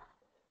for.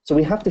 So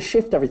we have to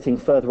shift everything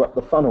further up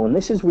the funnel. And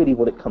this is really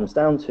what it comes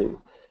down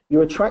to.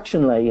 Your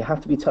attraction layer, you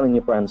have to be telling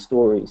your brand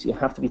stories. You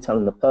have to be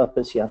telling the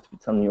purpose. You have to be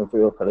telling your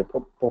real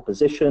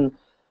proposition.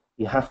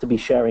 You have to be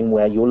sharing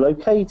where you're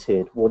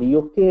located. What are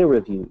your peer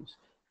reviews?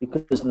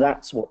 Because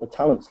that's what the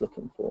talent's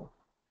looking for.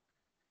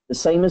 The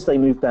same as they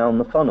move down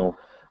the funnel.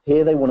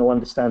 Here they want to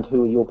understand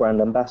who are your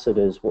brand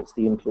ambassadors, what's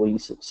the employee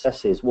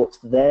successes, what's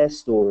their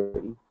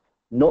story,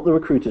 not the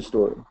recruiter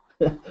story,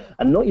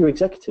 and not your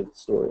executive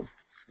story.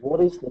 What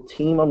is the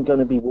team I'm going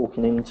to be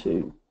walking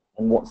into,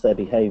 and what's their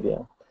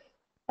behavior?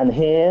 And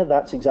here,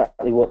 that's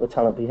exactly what the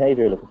talent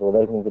behavior are looking for.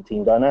 They're looking for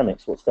team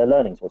dynamics. What's their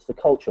learnings? What's the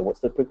culture? What's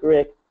the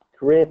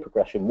career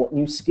progression? What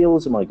new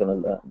skills am I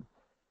going to learn?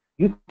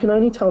 You can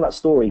only tell that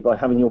story by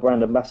having your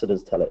brand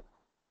ambassadors tell it.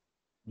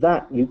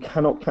 That you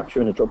cannot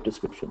capture in a job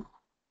description.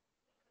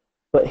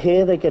 But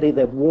here they get it,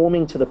 they're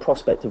warming to the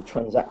prospect of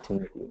transacting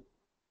with you.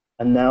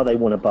 And now they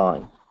want to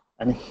buy.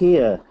 And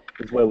here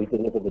is where we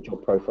deliver the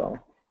job profile.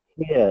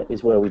 Here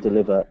is where we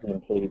deliver the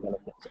employee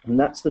benefits. And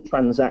that's the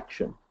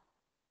transaction.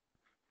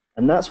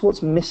 And that's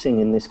what's missing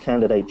in this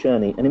candidate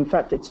journey. And in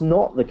fact, it's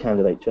not the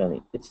candidate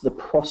journey, it's the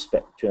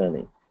prospect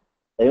journey.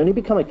 They only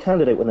become a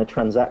candidate when they're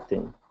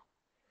transacting.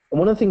 And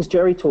one of the things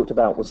Gerry talked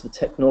about was the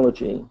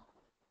technology.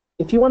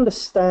 If you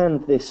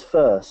understand this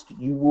first,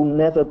 you will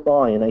never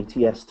buy an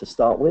ATS to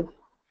start with,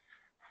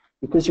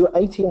 because your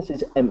ATS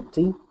is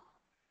empty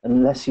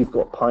unless you've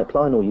got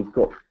pipeline or you've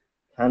got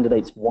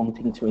candidates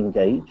wanting to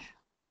engage.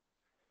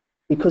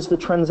 Because the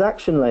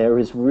transaction layer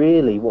is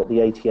really what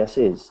the ATS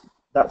is.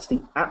 That's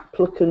the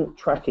applicant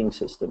tracking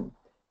system.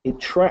 It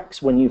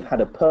tracks when you've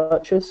had a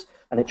purchase,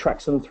 and it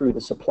tracks them through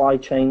the supply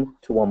chain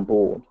to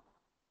onboard.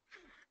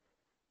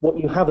 What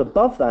you have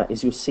above that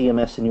is your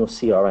CMS and your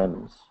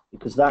CRMs,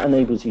 because that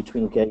enables you to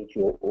engage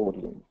your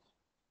audience.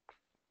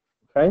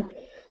 Okay,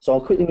 so I'll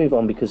quickly move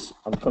on because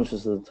I'm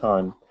conscious of the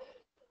time.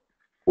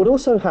 What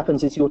also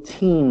happens is your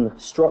team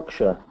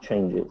structure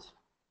changes.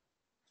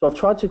 So I've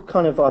tried to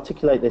kind of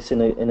articulate this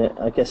in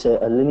I guess,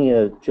 a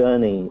linear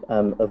journey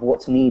of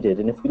what's needed.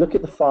 And if we look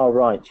at the far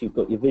right, you've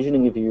got your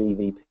visioning of your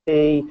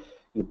EVP,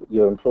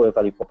 your employer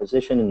value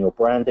proposition and your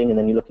branding, and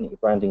then you're looking at your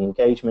branding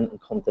engagement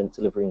and content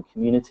delivery and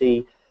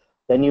community.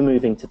 Then you're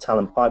moving to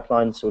talent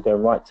pipeline, so we're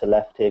going right to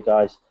left here,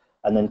 guys,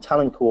 and then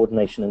talent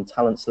coordination and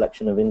talent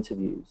selection of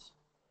interviews.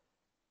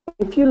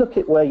 If you look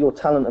at where your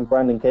talent and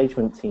brand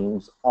engagement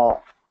teams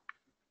are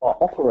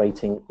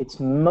operating, it's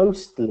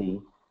mostly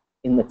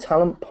in the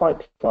talent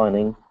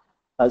pipelining,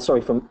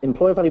 from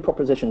employer value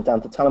proposition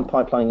down to talent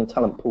pipelining and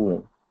talent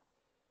pooling.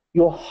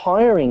 Your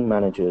hiring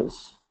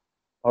managers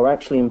are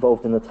actually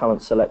involved in the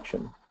talent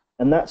selection,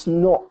 and that's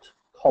not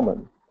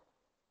common.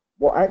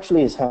 What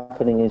actually is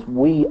happening is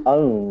we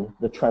own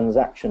the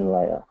transaction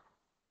layer,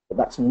 but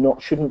that's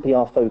shouldn't be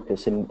our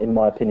focus, in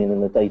my opinion,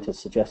 and the data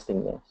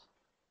suggesting this,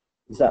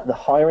 is that the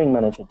hiring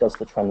manager does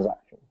the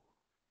transaction.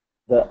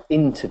 The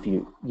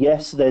interview,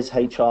 yes, there's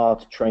HR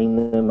to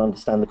train them,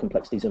 understand the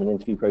complexities of an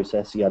interview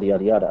process, yada,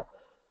 yada, yada,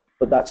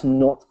 but that's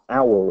not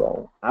our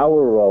role.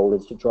 Our role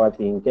is to drive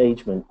the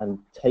engagement and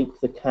take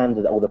the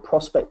candidate or the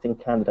prospecting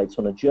candidates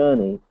on a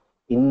journey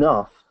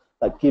enough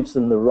that gives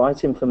them the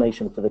right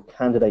information for the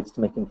candidates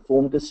to make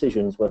informed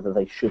decisions whether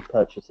they should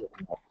purchase it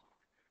or not.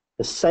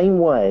 The same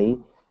way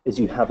as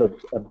you have a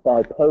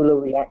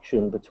bipolar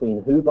reaction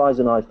between who buys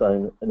an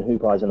iPhone and who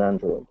buys an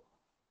Android.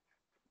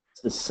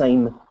 It's the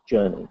same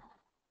journey.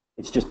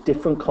 It's just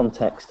different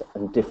context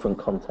and different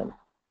content.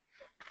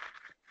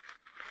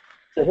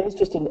 So here's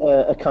just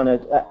a kind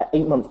of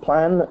 8-month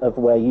plan of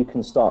where you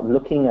can start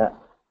looking at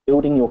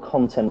building your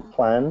content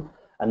plan.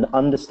 and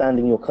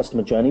understanding your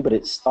customer journey, but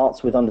it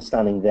starts with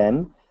understanding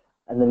them.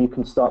 And then you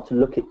can start to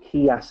look at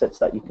key assets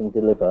that you can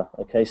deliver.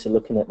 Okay, so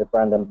looking at the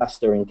brand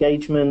ambassador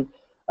engagement,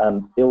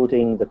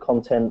 building the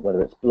content,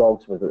 whether it's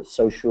blogs, whether it's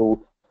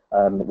social,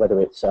 whether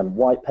it's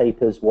white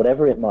papers,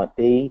 whatever it might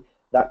be,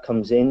 that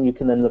comes in. You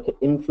can then look at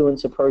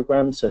influencer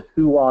programs. So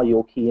who are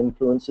your key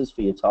influencers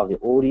for your target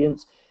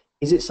audience?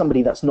 Is it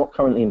somebody that's not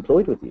currently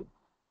employed with you?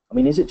 I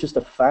mean, is it just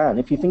a fan?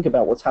 If you think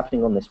about what's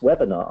happening on this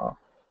webinar,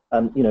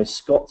 you know,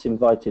 Scott's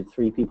invited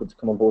 3 people to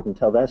come on board and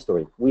tell their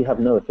story. We have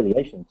no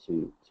affiliation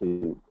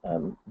to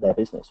their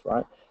business,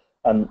 right?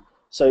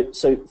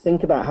 So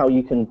think about how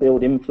you can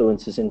build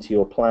influencers into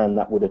your plan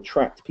that would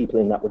attract people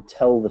in, that would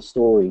tell the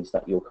stories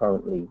that you're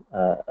currently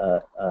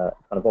kind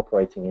of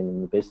operating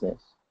in the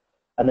business.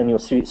 And then your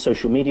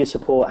social media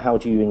support, how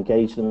do you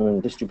engage them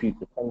and distribute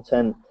the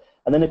content?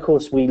 And then, of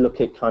course, we look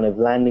at kind of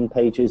landing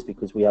pages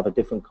because we have a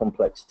different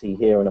complexity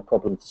here and a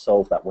problem to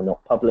solve that we're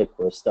not public,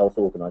 we're a stealth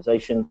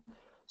organization.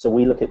 So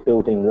we look at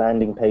building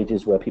landing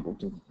pages where people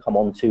can come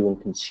onto and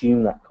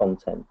consume that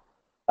content.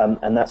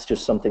 And that's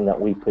just something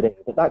that we put in.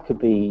 But that could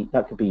be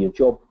your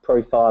job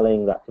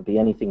profiling, that could be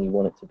anything you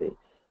want it to be.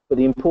 But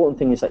the important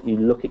thing is that you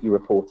look at your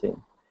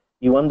reporting.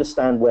 You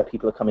understand where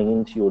people are coming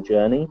into your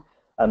journey.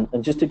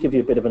 And just to give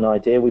you a bit of an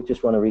idea, we've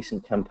just run a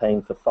recent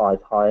campaign for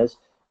 5 hires.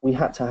 We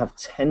had to have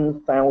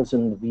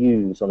 10,000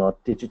 views on our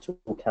digital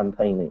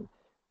campaigning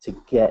to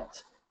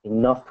get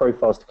enough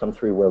profiles to come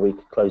through where we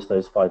could close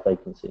those 5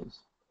 vacancies.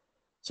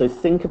 So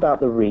think about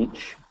the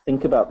reach,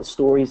 think about the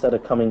stories that are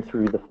coming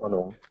through the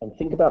funnel, and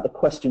think about the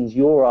questions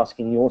you're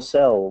asking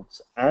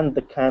yourselves and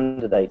the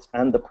candidates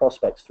and the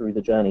prospects through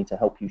the journey to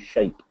help you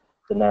shape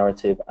the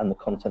narrative and the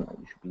content that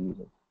you should be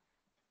using.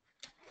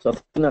 So I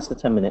think that's the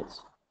 10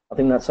 minutes. I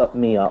think that's up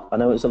me up. I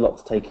know it's a lot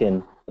to take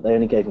in, but they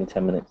only gave me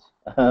 10 minutes.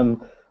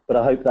 But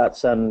I hope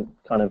that's kind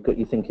of got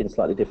you thinking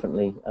slightly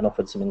differently and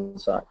offered some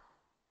insight.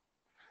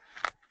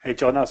 Hey,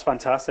 John, that's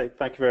fantastic.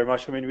 Thank you very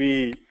much. I mean,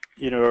 we,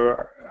 you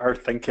know, our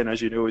thinking,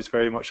 as you know, is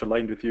very much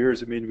aligned with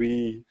yours. I mean,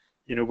 we,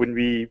 you know, when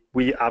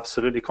we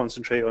absolutely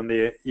concentrate on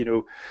the, you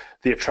know,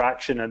 the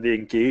attraction and the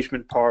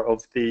engagement part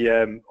of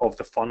the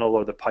funnel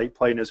or the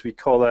pipeline, as we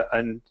call it.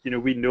 And, you know,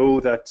 we know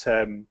that,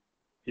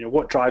 you know,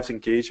 what drives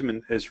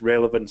engagement is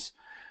relevance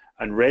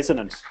and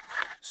resonance.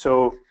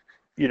 So,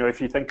 you know, if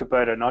you think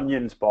about an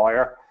onions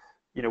buyer,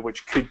 you know,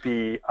 which could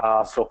be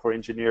a software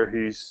engineer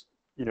who's,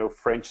 you know,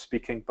 French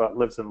speaking but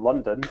lives in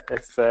London,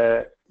 if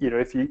you know,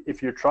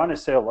 if you're trying to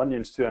sell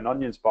onions to an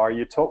onions buyer,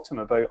 you talk to him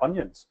about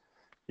onions,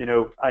 you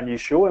know, and you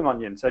show him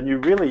onions, and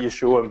you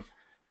show him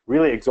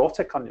really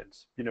exotic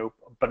onions, you know,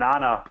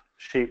 banana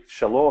shaped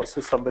shallots,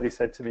 as somebody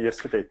said to me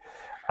yesterday.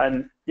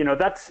 And you know,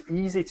 that's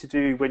easy to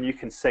do when you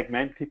can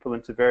segment people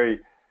into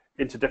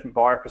different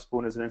buyer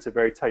personas and into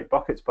very tight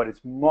buckets, but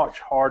it's much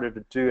harder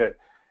to do it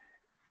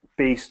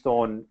based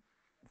on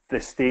the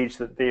stage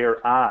that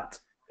they're at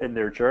in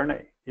their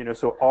journey. You know,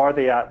 so are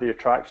they at the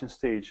attraction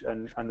stage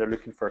and they're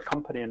looking for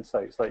company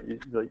insights like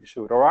you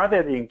showed, or are they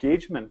at the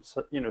engagement,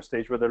 you know,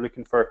 stage where they're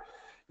looking for,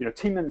 you know,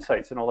 team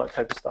insights and all that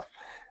type of stuff?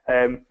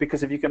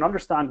 Because if you can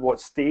understand what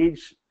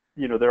stage,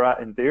 you know, they're at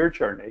in their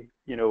journey,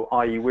 you know,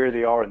 i.e. where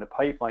they are in the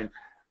pipeline,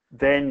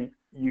 then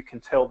you can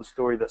tell the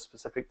story that's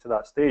specific to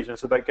that stage. And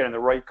it's about getting the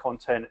right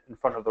content in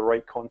front of the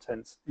right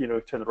contents, you know,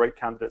 to the right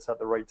candidates at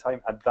the right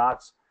time, and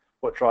that's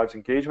what drives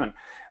engagement.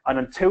 And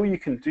until you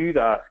can do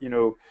that, you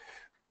know,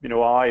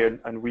 I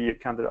and we at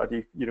Candidate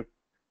ID, you know,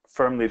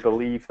 firmly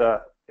believe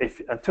that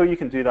until you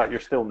can do that, you're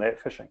still net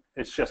fishing.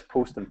 It's just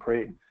post and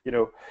pray, you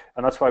know,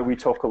 and that's why we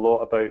talk a lot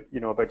about, you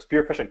know, about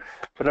spear fishing.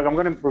 But look,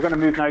 we're gonna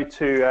move now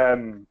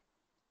to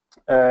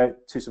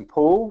some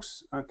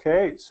polls.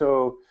 Okay,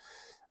 so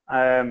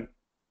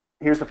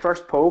here's the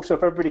first poll. So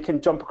if everybody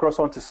can jump across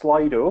onto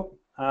Slido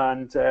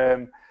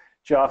and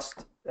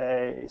just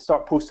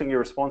start posting your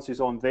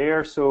responses on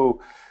there.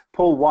 So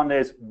poll 1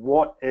 is,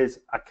 what is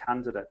a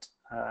candidate?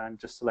 And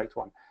just select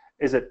one.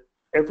 Is it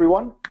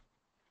everyone?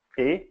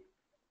 A.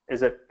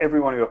 Is it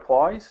everyone who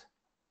applies?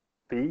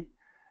 B.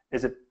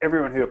 Is it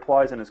everyone who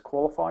applies and is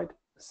qualified?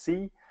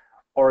 C.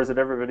 Or is it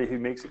everybody who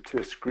makes it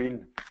to a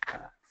screen,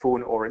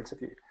 phone, or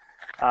interview?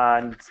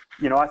 And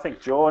you know, I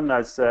think John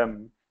has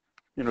you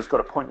know, has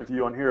got a point of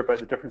view on here about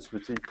the difference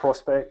between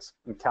prospects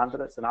and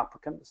candidates and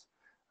applicants.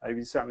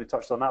 We certainly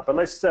touched on that. But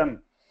let's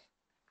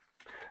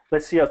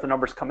see as the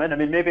numbers come in. I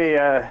mean, maybe.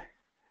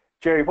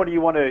 Gerry, what do you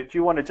want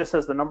to, just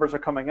as the numbers are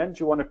coming in, do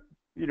you want to,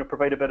 you know,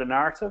 provide a bit of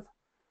narrative?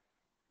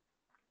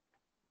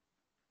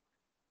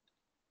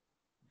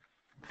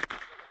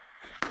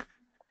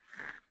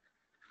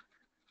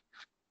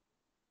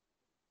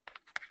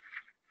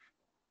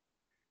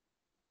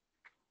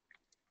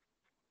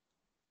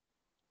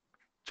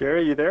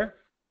 Gerry, you there?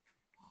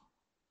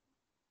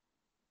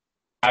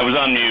 I was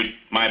on mute.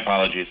 My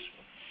apologies.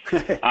 So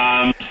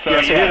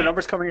here the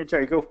numbers coming in,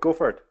 Gerry. Go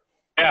for it.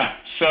 Yeah,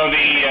 so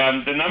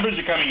the numbers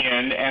are coming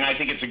in, and I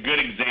think it's a good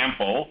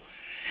example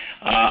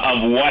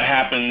of what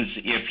happens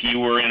if you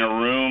were in a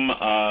room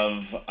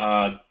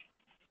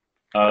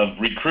of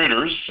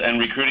recruiters and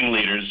recruiting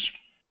leaders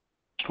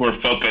who are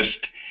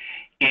focused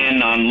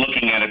in on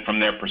looking at it from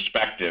their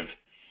perspective.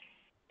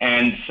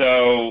 And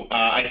so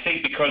I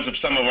think because of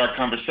some of our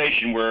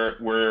conversation,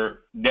 we're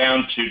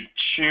down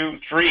to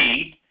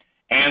 3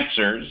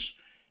 answers.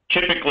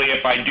 Typically,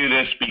 if I do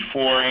this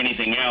before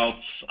anything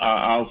else,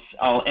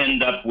 I'll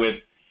end up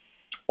with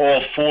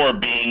all 4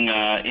 being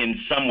in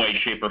some way,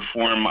 shape, or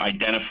form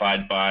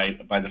identified by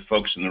the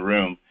folks in the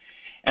room.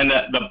 And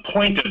the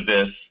point of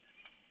this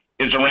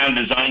is around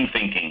design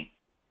thinking.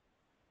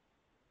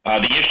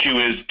 The issue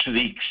is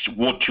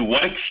to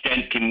what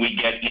extent can we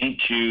get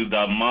into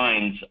the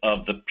minds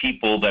of the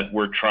people that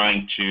we're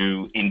trying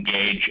to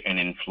engage and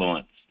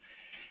influence.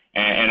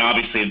 And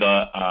obviously,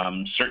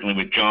 certainly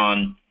with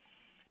John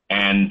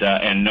and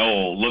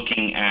Noel,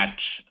 looking at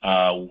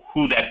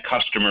who that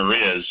customer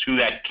is, who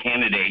that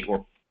candidate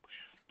or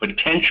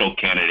potential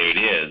candidate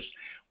is,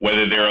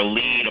 whether they're a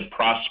lead, a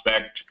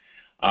prospect,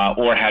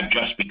 or have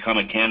just become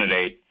a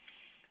candidate,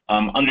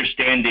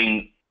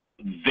 understanding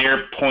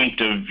their point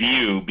of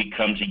view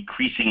becomes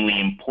increasingly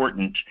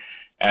important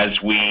as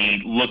we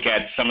look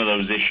at some of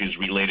those issues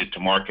related to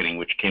marketing,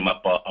 which came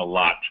up a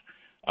lot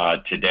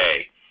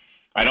today.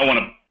 I don't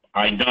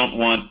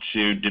want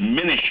to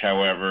diminish,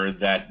 however,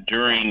 that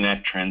during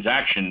that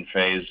transaction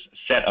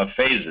set of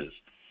phases,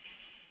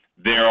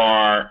 there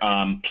are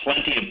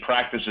plenty of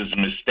practices and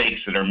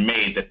mistakes that are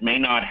made that may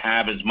not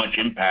have as much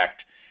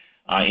impact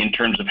in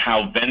terms of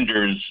how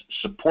vendors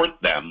support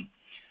them,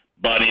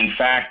 but in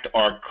fact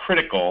are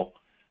critical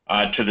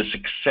to the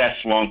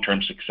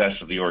long-term success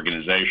of the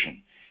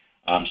organization.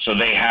 So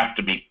they have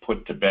to be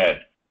put to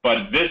bed.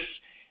 But this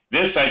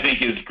I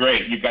think is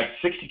great. You've got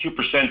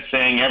 62%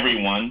 saying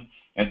everyone,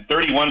 and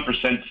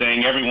 31%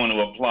 saying everyone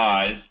who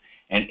applies,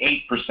 and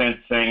 8%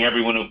 saying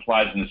everyone who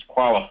applies and is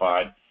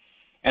qualified.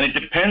 And it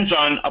depends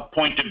on a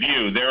point of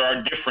view. There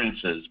are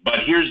differences,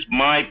 but here's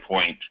my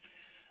point.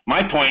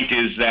 My point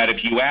is that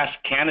if you ask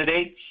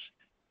candidates,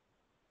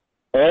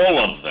 all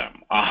of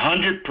them,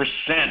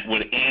 100%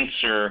 would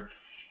answer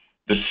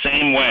the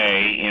same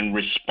way in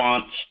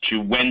response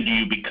to when do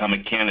you become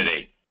a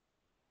candidate.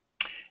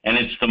 And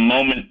it's the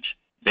moment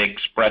they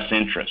express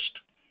interest.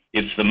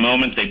 It's the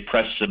moment they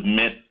press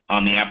submit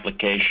on the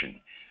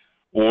application,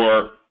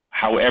 or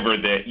however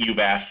that you've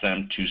asked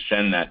them to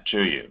send that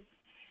to you.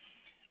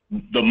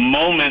 The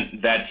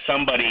moment that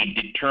somebody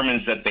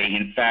determines that they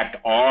in fact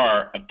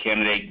are a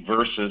candidate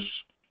versus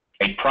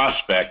a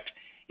prospect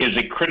is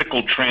a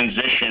critical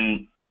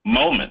transition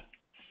moment.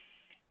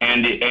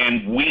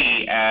 And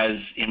we as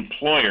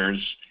employers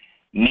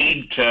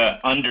need to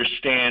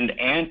understand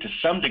and to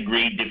some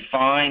degree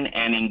define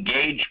and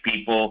engage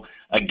people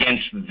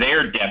against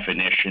their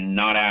definition,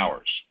 not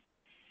ours.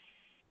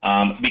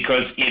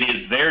 Because it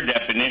is their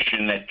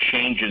definition that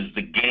changes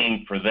the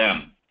game for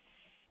them.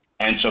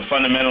 And so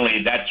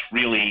fundamentally, that's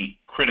really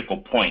critical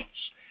points.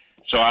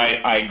 So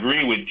I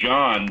agree with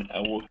John,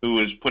 who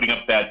is putting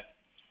up that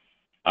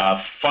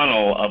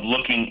funnel of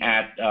looking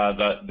at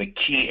the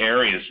key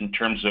areas in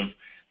terms of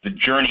the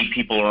journey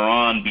people are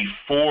on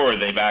before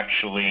they've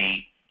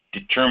actually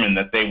determined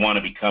that they want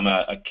to become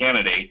a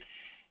candidate.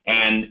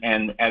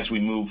 And as we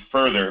move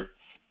further,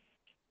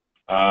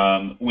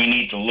 we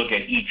need to look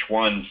at each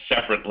one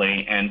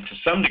separately and to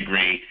some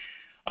degree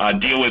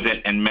deal with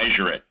it and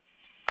measure it.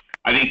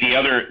 I think the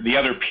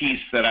other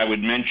piece that I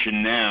would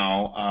mention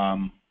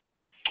now,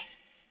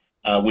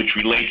 which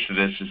relates to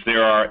this, is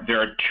there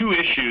are 2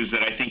 issues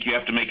that I think you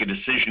have to make a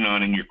decision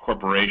on in your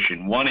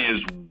corporation. One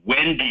is,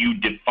 when do you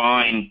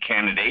define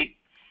candidate,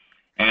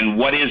 and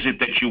what is it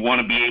that you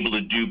want to be able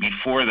to do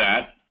before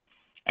that?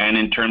 And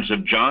in terms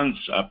of John's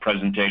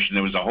presentation,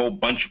 there was a whole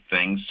bunch of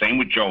things, same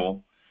with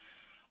Joel,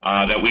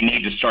 that we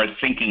need to start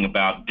thinking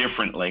about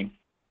differently.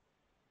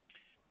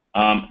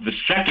 The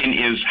second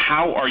is,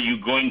 how are you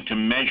going to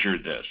measure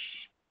this?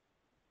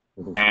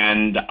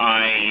 And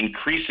I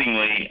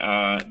increasingly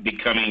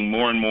becoming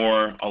more and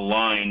more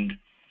aligned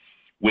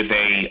with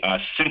a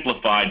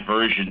simplified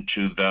version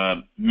to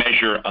the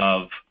measure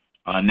of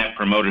Net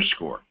Promoter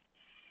Score.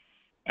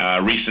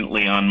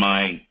 Recently on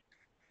my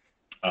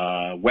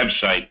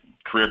website,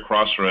 Career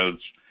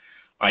Crossroads,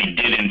 I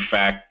did in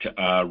fact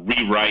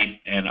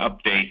rewrite and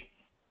update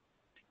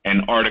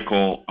an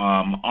article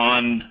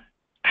on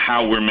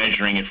how we're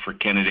measuring it for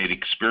candidate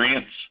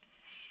experience.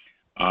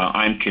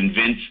 I'm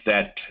convinced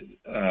that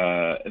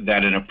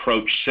an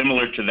approach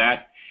similar to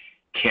that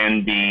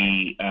can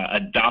be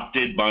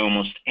adopted by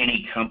almost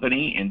any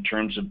company in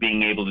terms of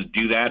being able to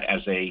do that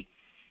as a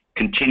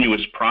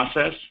continuous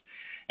process.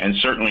 And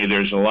certainly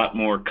there's a lot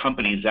more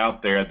companies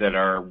out there that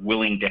are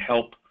willing to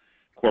help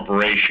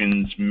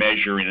corporations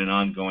measure in an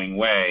ongoing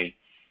way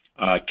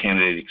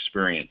candidate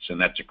experience, and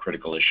that's a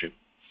critical issue.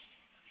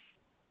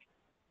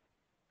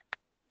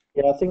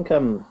 Yeah, I think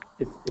if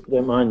you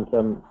don't mind,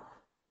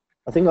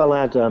 I think I'll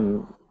add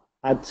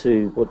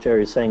to what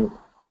Gerry is saying.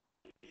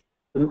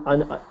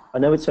 I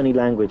know it's only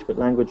language, but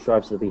language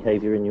drives the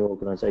behavior in your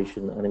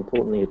organization, and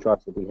importantly, it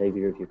drives the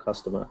behavior of your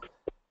customer.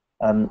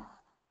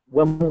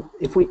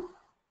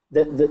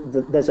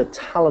 There's a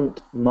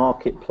talent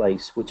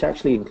marketplace, which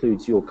actually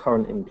includes your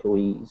current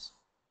employees,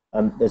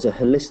 There's a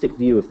holistic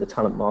view of the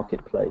talent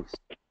marketplace.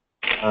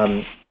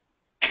 And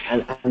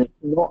it's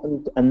not,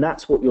 and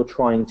that's what you're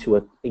trying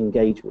to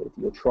engage with.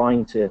 You're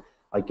trying to,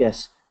 I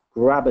guess,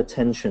 grab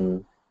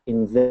attention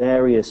in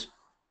various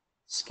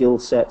skill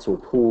sets or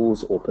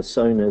pools or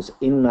personas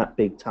in that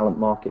big talent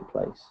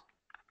marketplace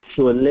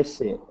to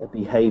elicit a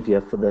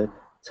behavior for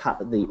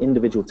the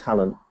individual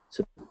talent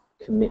to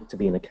commit to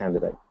being a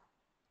candidate.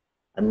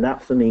 And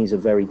that for me is a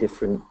very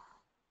different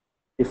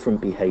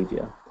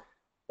behavior.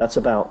 That's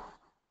about,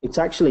 it's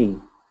actually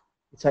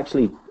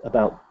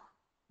about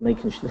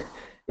making sure,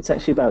 it's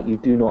actually about you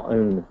do not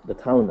own the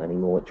talent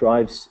anymore. It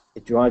drives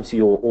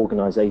your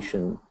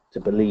organization to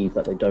believe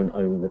that they don't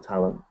own the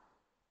talent.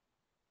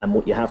 And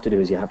what you have to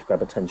do is you have to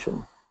grab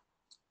attention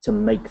to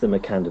make them a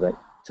candidate,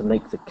 to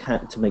make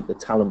the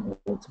talent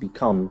want to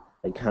become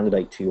a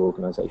candidate to your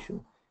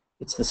organization.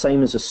 It's the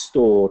same as a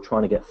store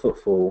trying to get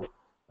footfall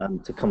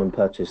to come and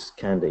purchase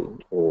candy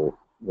or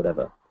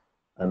whatever.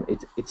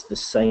 It's the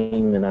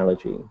same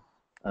analogy.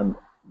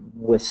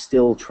 We're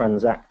still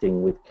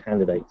transacting with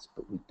candidates,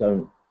 but we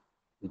don't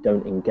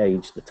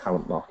engage the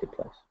talent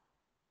marketplace.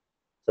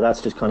 So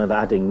that's just kind of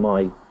adding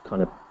my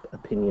kind of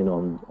opinion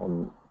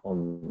on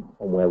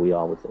where we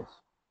are with this.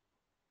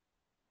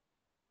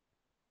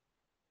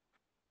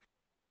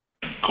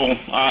 Cool.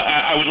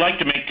 I would like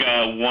to make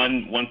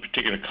one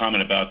particular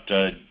comment about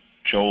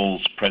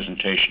Joel's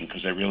presentation,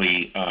 because I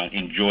really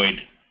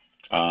enjoyed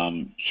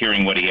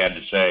hearing what he had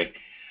to say.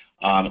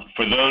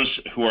 For those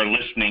who are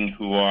listening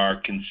who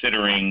are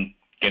considering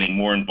getting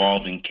more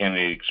involved in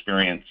candidate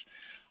experience,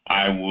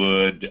 I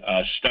would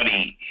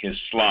study his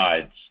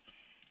slides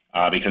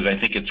because I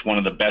think it's one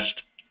of the best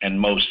and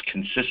most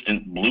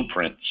consistent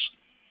blueprints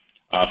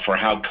for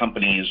how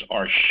companies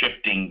are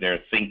shifting their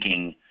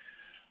thinking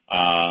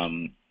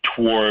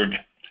toward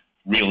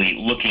really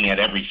looking at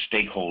every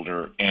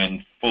stakeholder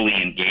and fully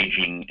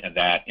engaging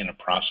that in a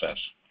process.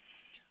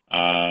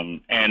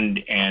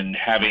 And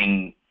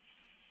having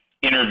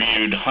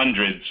interviewed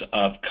hundreds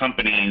of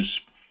companies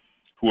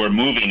who are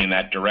moving in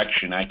that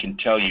direction, I can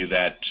tell you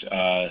that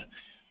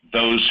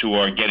those who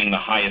are getting the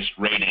highest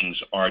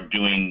ratings are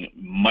doing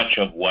much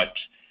of what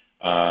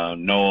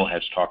Noel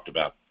has talked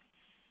about.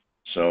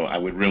 So I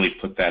would really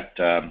put that,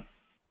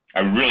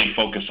 I would really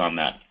focus on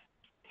that.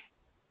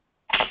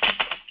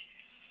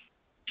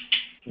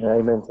 Yeah,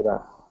 amen to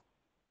that.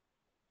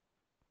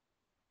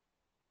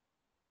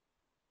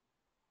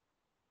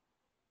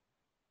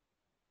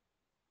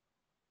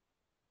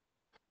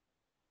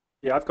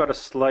 Yeah, I've got a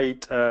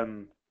slight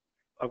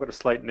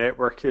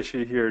network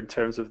issue here in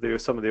terms of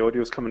some of the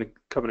audio is coming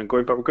and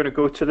going, but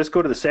let's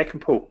go to the second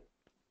poll,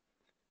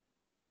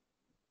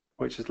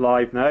 which is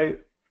live now.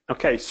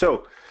 Okay,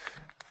 so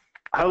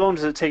how long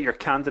does it take your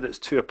candidates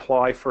to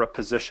apply for a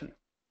position?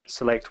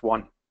 Select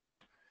one.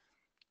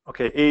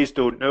 Okay, A's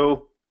don't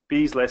know,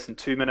 B's less than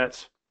 2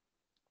 minutes,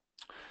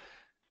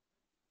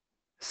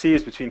 C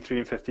is between 3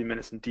 and 15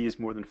 minutes, and D is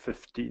more than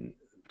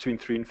between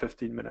 3 and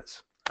 15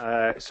 minutes.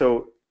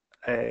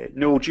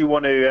 Noel, do you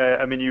want to?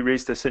 I mean, you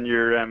raised this in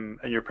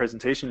your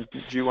presentation.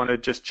 Do you want to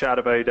just chat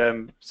about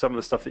some of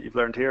the stuff that you've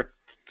learned here?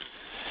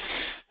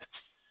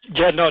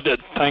 Yeah, no,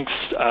 thanks.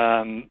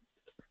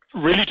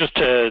 Really, just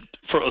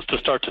for us to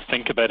start to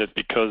think about it,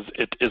 because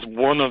it is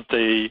one of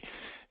the,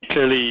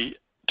 clearly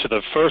to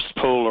the first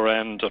poll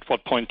around at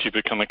what point do you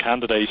become a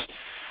candidate.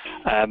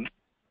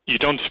 You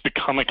don't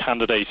become a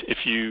candidate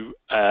if you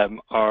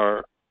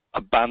are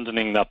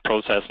abandoning that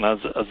process. And as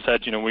I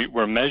said, you know,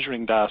 we're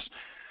measuring that.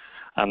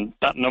 And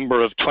that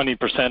number of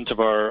 20%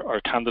 of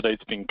our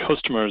candidates being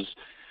customers,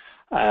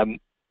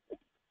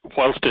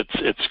 whilst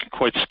it's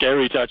quite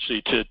scary to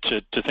actually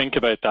to think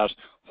about that,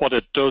 what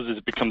it does is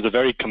it becomes a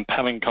very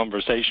compelling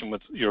conversation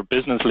with your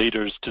business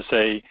leaders to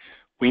say,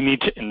 we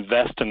need to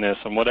invest in this,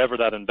 and whatever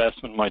that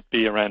investment might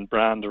be around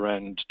brand,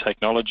 around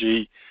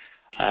technology,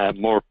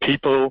 more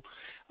people,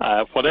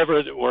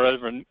 wherever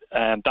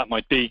that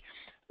might be,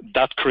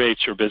 that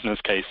creates your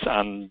business case.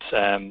 And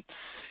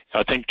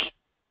I think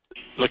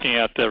looking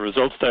at the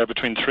results there,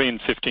 between 3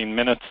 and 15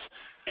 minutes,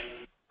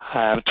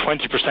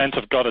 20%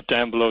 have got it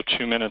down below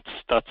 2 minutes.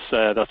 That's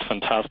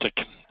fantastic,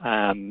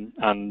 and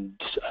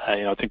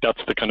I think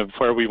that's the kind of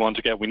where we want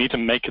to get. We need to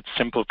make it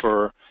simple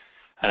for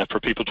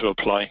people to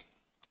apply.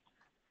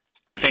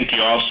 Thank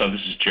you. Also,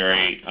 this is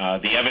Gerry.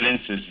 The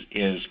evidence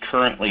is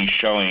currently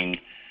showing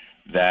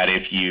that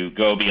if you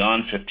go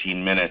beyond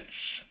 15 minutes,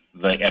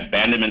 the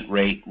abandonment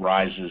rate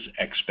rises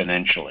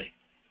exponentially,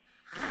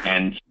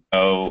 and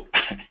so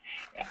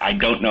I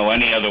don't know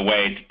any other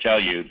way to tell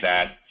you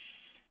that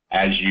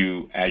as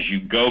you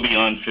go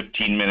beyond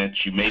 15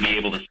 minutes, you may be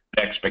able to set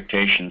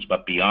expectations,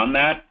 but beyond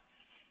that,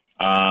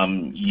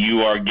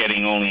 you are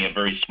getting only a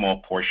very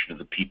small portion of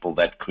the people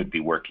that could be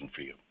working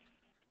for you.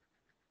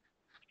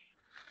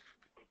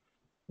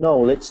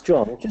 Noel, it's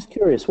John. I'm just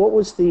curious, what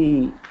was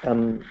the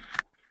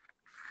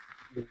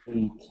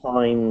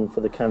time for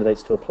the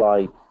candidates to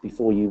apply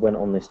before you went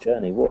on this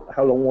journey?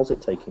 How long was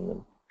it taking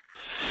them?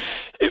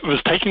 It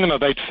was taking them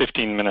about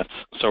 15 minutes,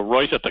 so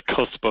right at the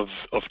cusp of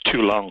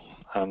too long.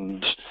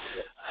 And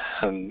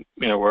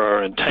where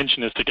our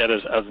intention is to get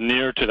us as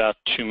near to that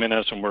 2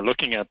 minutes, and we're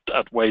looking at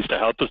ways to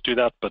help us do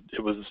that. But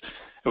it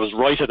was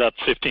right at that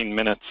 15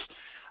 minutes,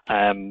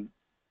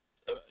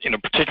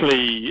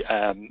 particularly,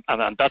 and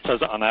that's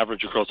as on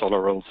average across all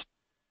our roles.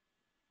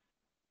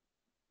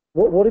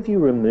 What have you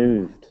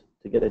removed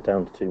to get it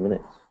down to 2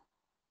 minutes?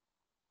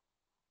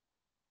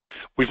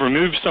 We've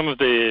removed some of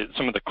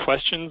the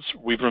questions.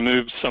 We've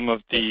removed some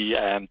of the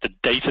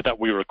data that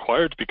we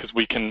required, because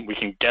we can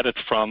get it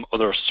from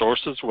other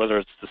sources, whether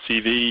it's the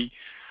CV,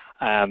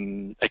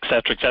 et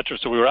cetera, et cetera.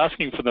 So we were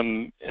asking for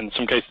them in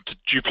some cases to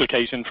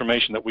duplicate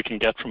information that we can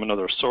get from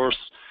another source.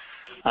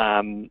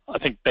 I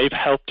think they've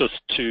helped us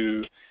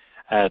to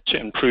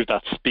improve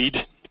that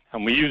speed,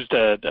 and we used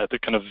the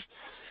kind of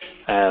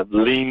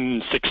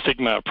lean Six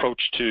Sigma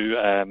approach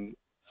to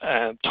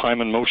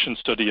time and motion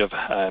study of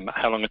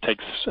how long it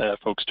takes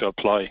folks to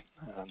apply,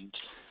 and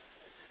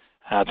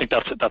I think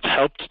that's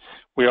helped.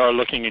 We are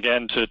looking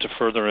again to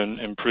further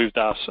improve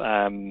that,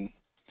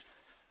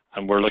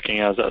 and we're looking,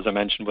 as I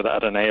mentioned,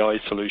 at an AI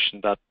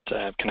solution that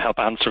can help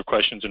answer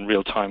questions in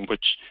real time,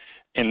 which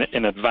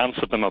in advance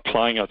of them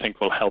applying, I think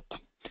will help.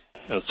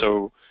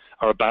 So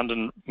our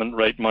abandonment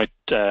rate might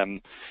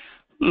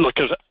look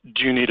at,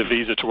 do you need a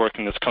visa to work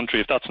in this country?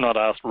 If that's not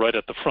asked right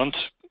at the front,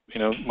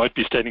 might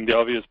be stating the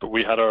obvious, but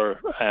we had our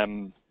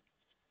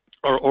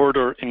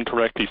order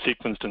incorrectly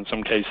sequenced in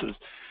some cases.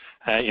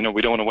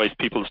 We don't want to waste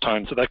people's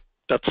time, so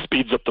that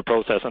speeds up the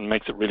process and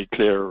makes it really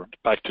clear,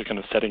 back to kind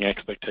of setting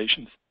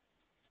expectations.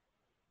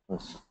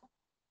 Yes.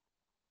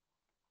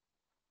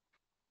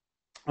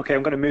 Okay,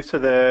 I'm going to move to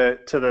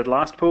the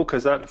last poll,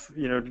 because that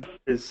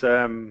is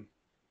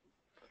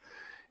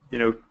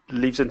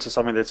leads into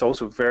something that's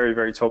also very,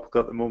 very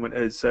topical at the moment,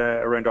 is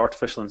around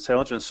artificial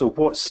intelligence. So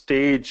what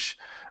stage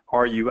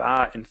are you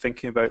at in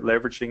thinking about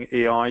leveraging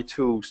AI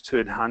tools to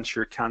enhance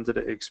your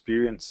candidate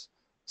experience?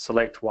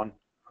 Select one.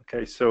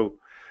 Okay, so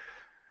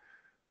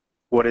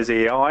what is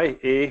AI?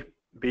 A,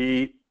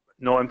 B,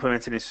 not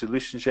implementing any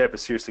solutions yet, but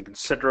seriously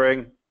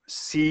considering.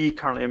 C,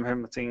 currently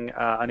implementing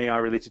an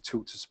AI-related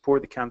tool to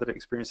support the candidate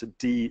experience. And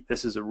D,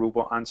 this is a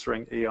robot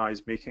answering. AI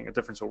is making a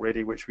difference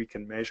already, which we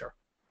can measure.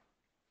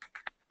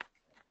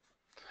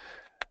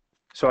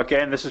 So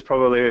again, this is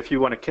probably, if you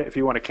want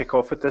to kick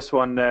off with this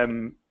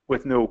one,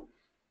 with Noel.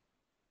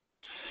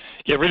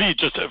 Yeah, really,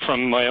 just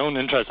from my own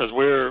interest, as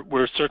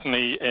we're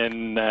certainly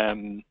in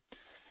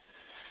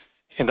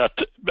that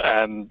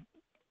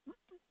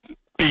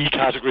B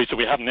category, so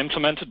we haven't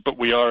implemented, but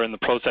we are in the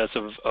process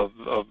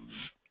of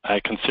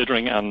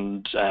considering,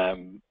 and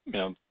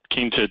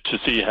keen to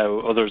see how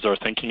others are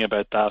thinking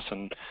about that.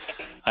 And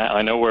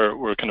I know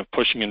we're kind of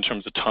pushing in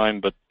terms of time,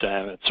 but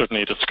it's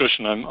certainly a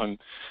discussion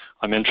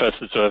I'm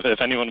interested. So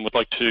if anyone would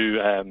like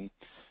to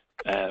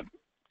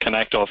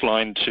connect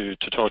offline to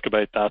talk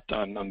about that,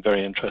 I'm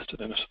very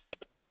interested in it.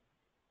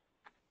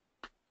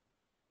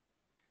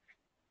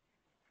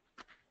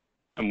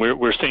 And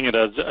we're seeing it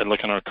as,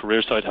 like on our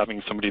career side,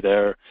 having somebody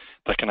there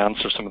that can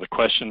answer some of the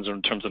questions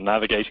in terms of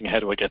navigating, how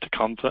do I get to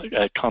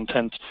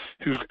content,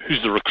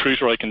 who's the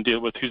recruiter I can deal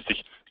with, who's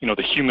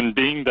the human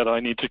being that I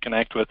need to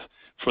connect with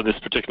for this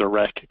particular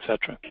rec,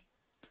 etc.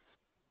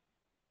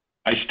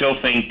 I still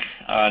think,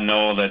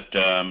 Noel, that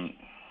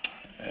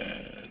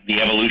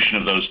the evolution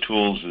of those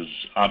tools is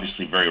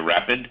obviously very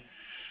rapid.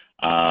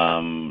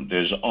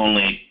 There's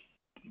only,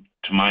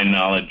 to my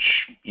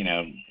knowledge,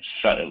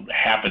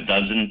 half a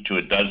dozen to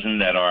a dozen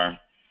that are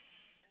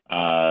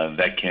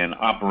that can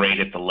operate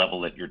at the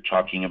level that you're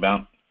talking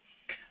about,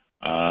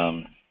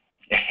 and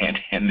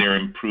they're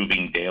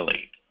improving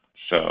daily.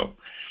 So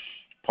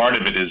part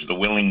of it is the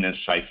willingness,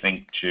 I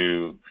think,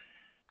 to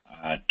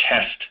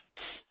test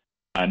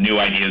new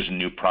ideas and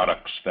new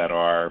products that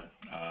are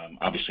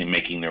obviously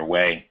making their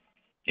way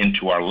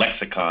into our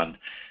lexicon,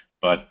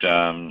 but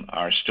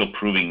are still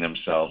proving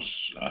themselves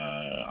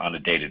on a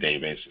day-to-day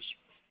basis.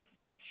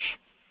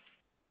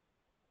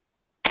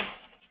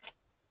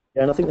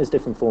 Yeah, and I think there's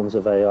different forms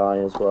of AI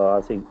as well.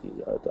 I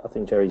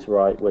think Gerry's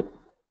right. We're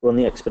on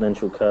the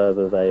exponential curve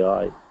of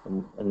AI,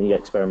 and the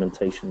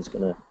experimentation is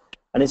going to,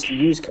 and it's the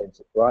use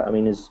cases, right? I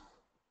mean, as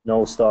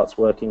Noel starts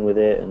working with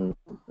it, and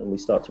we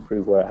start to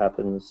prove where it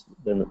happens,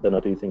 then I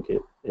do think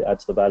it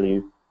adds the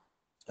value.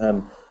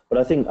 But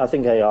I think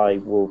AI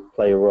will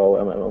play a role,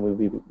 and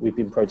we've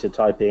been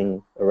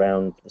prototyping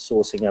around the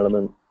sourcing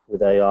element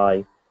with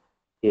AI.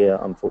 Here,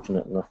 I'm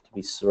fortunate enough to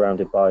be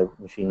surrounded by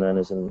machine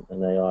learners and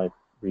AI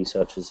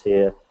researchers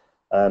here,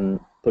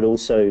 but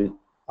also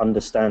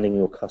understanding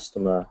your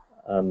customer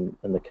and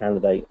the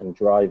candidate, and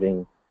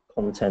driving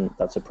content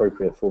that's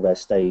appropriate for their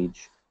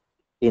stage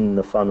in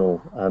the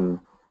funnel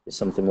is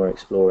something we're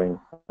exploring.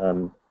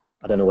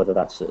 I don't know whether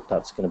that's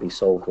going to be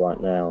solved right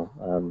now,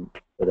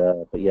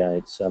 but yeah,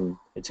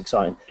 it's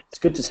exciting. It's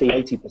good to see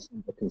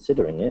 80% are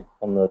considering it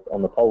on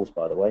the polls.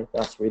 By the way,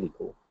 that's really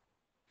cool.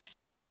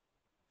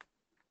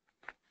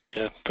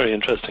 Yeah, very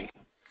interesting.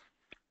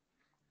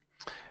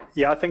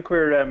 Yeah, I think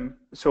we're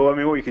so. I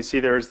mean, what you can see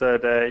there is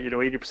that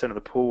 80% of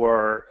the poll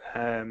are,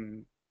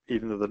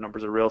 even though the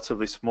numbers are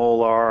relatively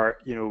small, are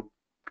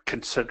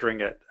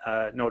considering it,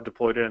 not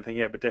deployed anything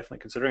yet, but definitely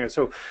considering it.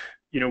 So,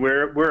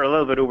 we're a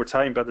little bit over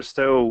time, but there's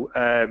still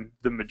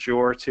the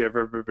majority of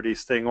everybody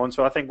staying on.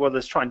 So I think, well,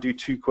 let's try and do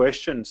 2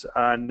 questions,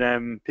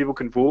 and people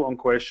can vote on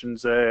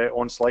questions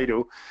on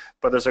Slido.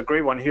 But there's a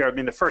great one here. I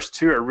mean, the first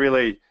 2 are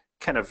really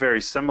kind of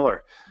very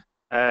similar.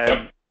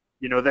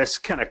 This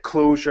kind of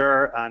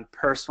closure and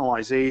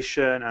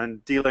personalization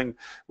and dealing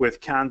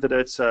with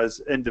candidates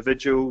as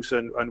individuals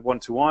and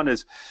one-to-one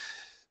is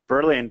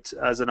brilliant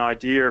as an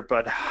idea,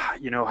 but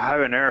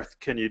how on earth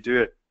can you do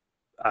it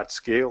at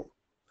scale?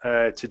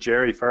 To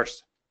Gerry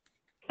first.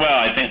 Well,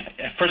 I think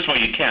first of all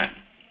you can.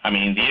 I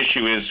mean, the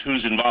issue is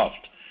who's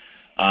involved,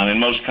 and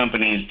most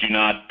companies do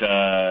not,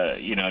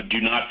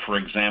 for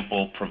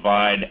example,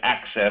 provide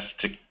access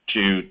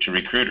to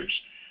recruiters.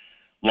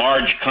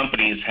 Large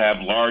companies have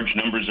large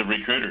numbers of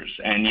recruiters,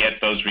 and yet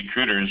those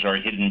recruiters are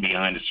hidden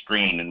behind a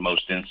screen in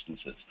most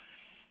instances.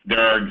 There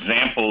are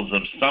examples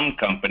of some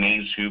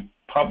companies who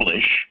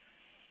publish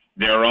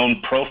their own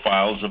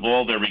profiles of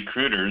all their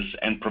recruiters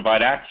and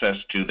provide access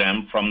to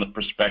them from the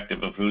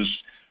perspective of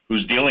who's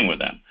dealing with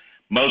them.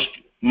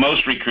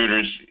 Most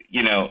recruiters,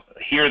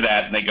 hear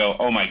that and they go,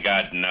 "Oh my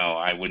God, no,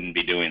 I wouldn't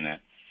be doing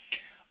that."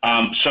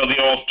 So the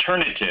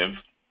alternative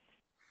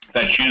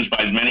that's used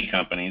by many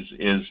companies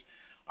is,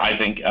 I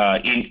think,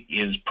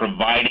 is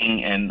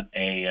providing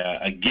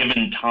a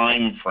given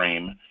time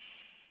frame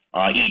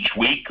each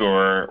week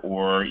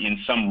or in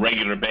some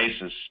regular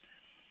basis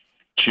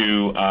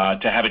to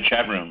have a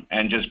chat room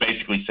and just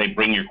basically say,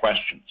 bring your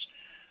questions.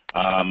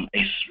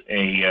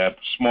 A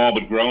small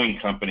but growing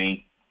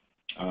company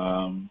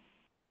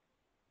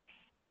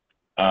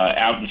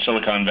out in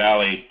Silicon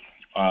Valley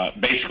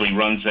basically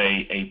runs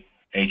a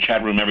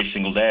chat room every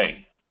single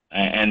day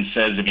and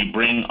says, if you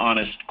bring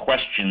honest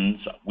questions,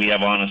 we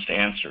have honest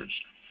answers.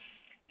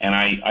 And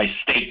I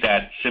state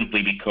that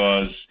simply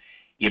because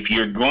if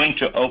you're going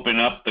to open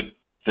up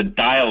the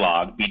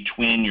dialogue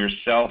between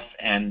yourself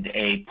and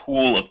a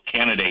pool of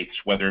candidates,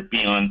 whether it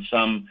be on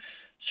some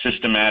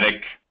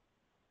systematic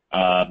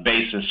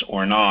basis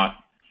or not,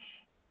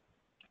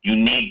 you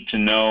need to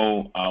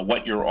know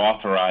what you're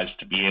authorized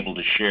to be able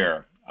to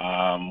share.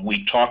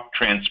 We talk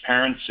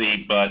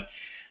transparency, but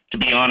to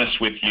be honest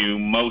with you,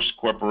 most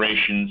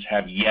corporations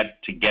have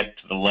yet to get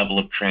to the level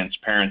of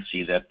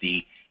transparency that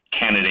the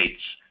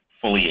candidates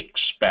fully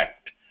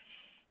expect.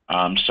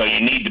 So you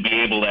need to be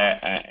able to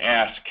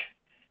ask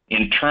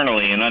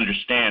internally and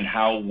understand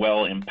how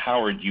well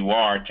empowered you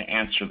are to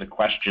answer the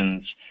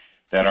questions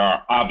that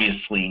are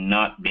obviously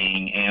not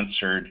being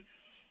answered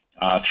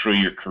through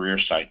your career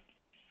site.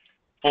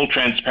 Full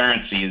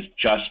transparency is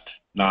just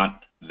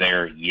not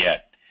there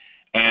yet.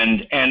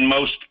 And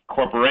most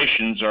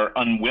corporations are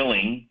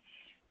unwilling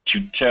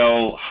to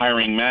tell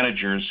hiring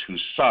managers who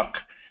suck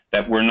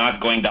that we're not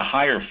going to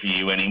hire for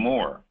you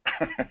anymore.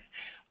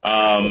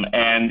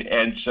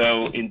 And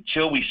so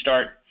until we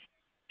start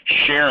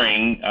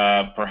sharing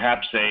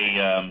perhaps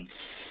a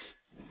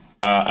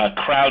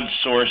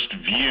crowdsourced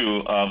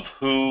view of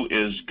who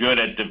is good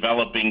at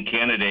developing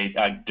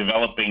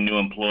developing new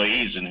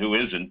employees and who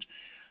isn't,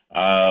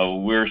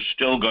 we're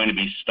still going to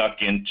be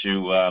stuck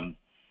into a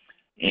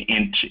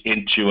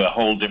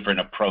whole different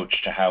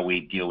approach to how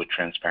we deal with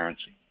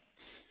transparency.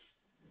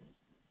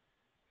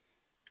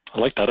 I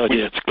like that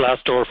idea. It's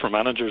Glassdoor for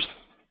managers.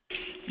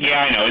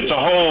 Yeah, I know.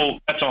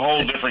 That's a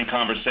whole different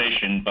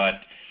conversation, but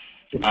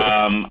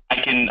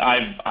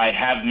I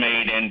have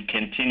made and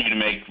continue to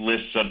make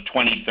lists of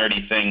 20,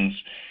 30 things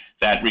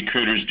that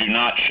recruiters do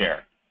not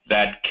share,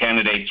 that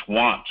candidates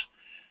want.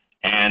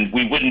 And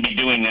we wouldn't be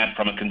doing that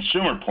from a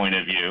consumer point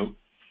of view.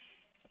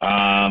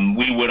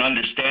 We would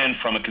understand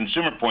from a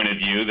consumer point of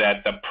view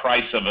that the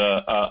price of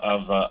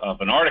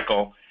an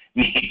article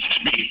needs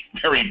to be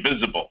very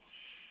visible.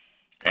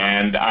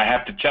 And I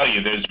have to tell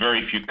you, there's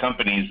very few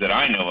companies that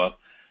I know of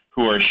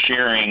who are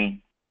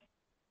sharing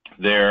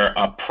their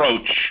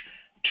approach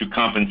to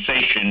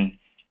compensation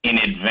in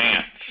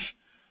advance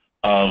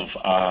of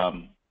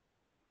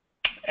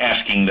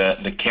asking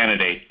the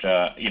candidate,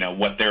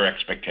 what their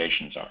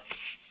expectations are.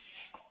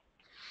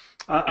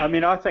 I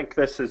mean, I think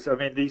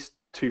these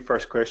 2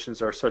 first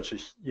questions are such a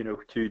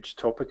huge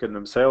topic in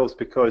themselves,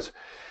 because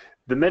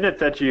the minute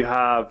that you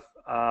have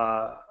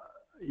a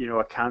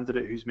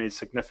candidate who's made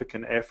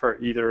significant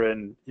effort either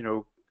in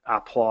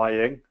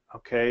applying,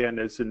 okay, and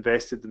has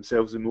invested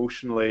themselves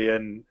emotionally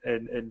in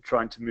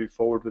trying to move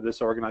forward with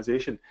this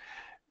organization,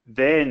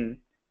 then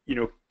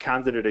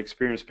candidate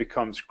experience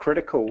becomes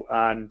critical,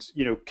 and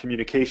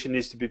communication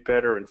needs to be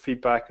better and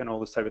feedback and all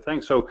this type of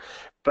thing. So,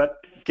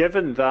 but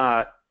given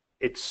that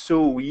it's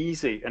so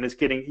easy, and it's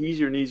getting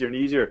easier and easier and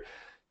easier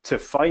to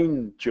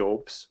find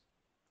jobs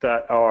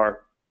that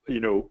are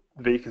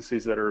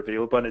vacancies that are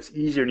available, and it's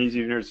easier and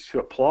easier to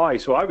apply.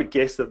 So I would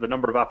guess that the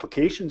number of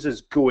applications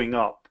is going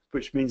up,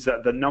 which means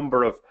that the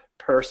number of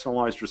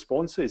personalized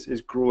responses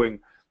is growing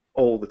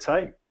all the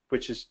time,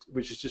 which is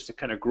just a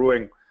kind of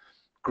growing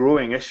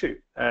issue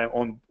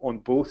on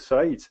both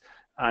sides.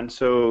 And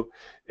so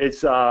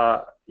it's is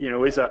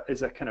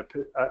a kind of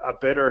a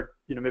better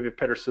maybe a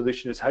better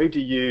solution is how do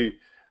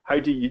how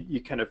do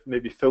you kind of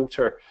maybe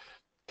filter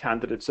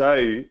candidates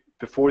out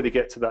before they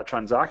get to that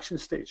transaction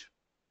stage?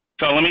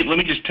 So let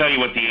me just tell you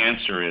what the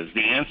answer is.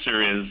 The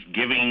answer is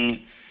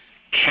giving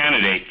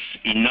candidates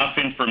enough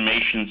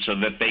information so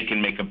that they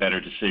can make a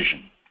better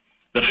decision.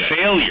 The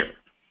failure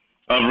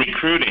of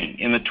recruiting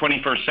in the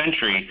 21st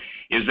century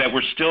is that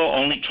we're still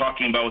only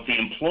talking about what the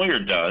employer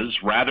does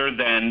rather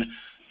than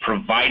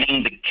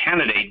providing the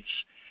candidates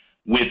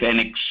with an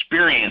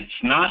experience,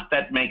 not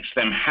that makes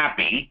them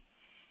happy,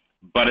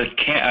 but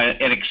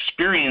an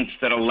experience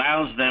that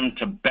allows them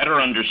to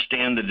better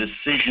understand the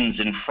decisions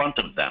in front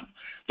of them,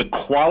 the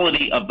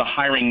quality of the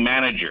hiring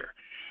manager,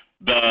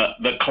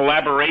 the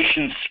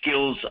collaboration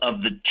skills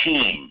of the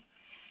team,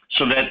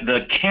 so that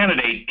the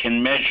candidate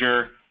can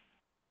measure,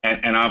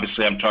 and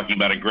obviously I'm talking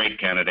about a great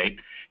candidate,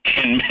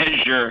 can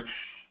measure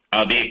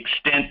the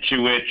extent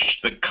to which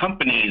the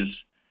company's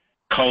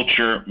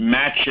culture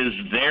matches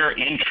their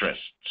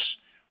interests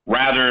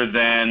rather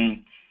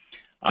than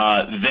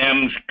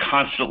them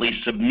constantly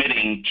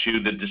submitting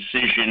to the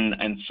decision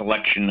and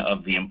selection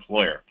of the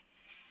employer.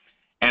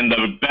 And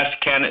the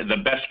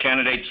best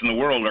candidates in the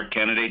world are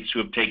candidates who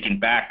have taken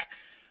back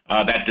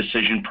that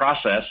decision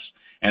process,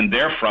 and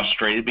they're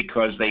frustrated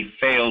because they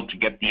failed to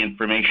get the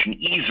information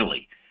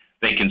easily.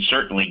 They can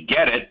certainly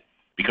get it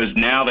because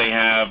now they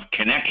have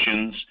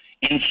connections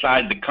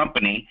inside the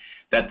company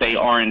that they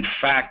are in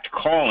fact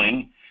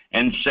calling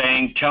and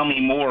saying, tell me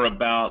more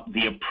about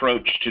the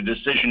approach to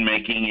decision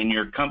making in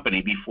your company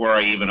before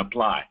I even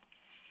apply.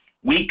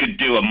 We could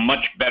do a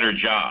much better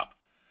job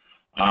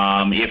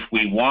if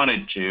we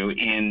wanted to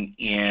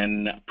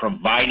in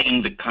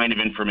providing the kind of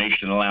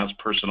information that allows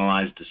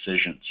personalized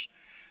decisions.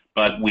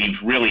 But we've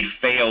really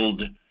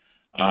failed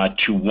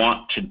to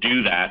want to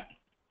do that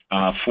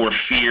for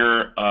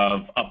fear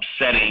of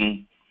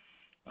upsetting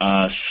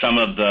some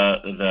of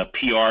the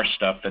PR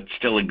stuff that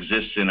still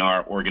exists in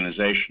our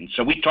organization.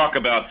 So we talk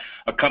about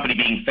a company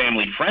being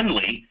family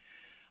friendly,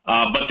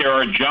 but there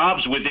are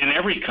jobs within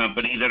every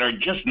company that are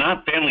just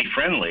not family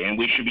friendly, and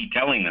we should be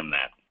telling them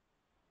that.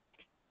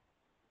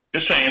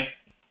 Just saying.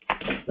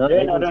 No.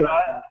 There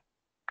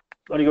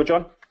you go,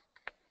 John.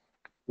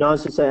 No, I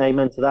was just saying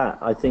amen to that.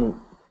 I think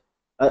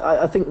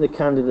the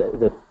candidate,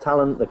 the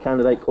talent, the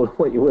candidate, call it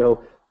what you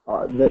will,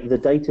 the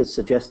data is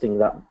suggesting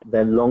that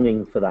they're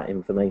longing for that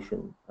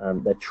information.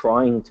 They're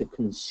trying to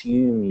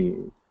consume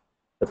you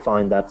to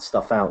find that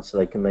stuff out so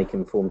they can make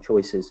informed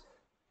choices,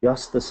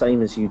 just the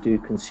same as you do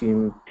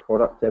consume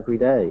product every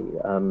day.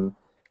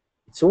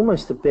 It's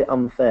almost a bit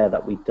unfair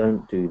that we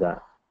don't do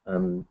that.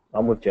 I'm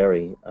with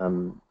Gerry.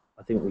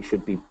 I think we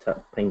should be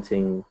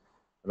painting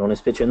an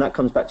honest picture, and that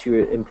comes back to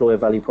your employer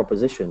value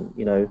proposition.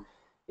 You know,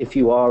 if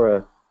you are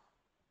a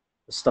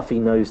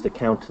stuffy-nosed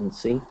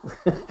accountancy,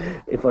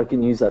 if I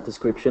can use that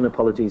description,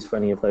 apologies for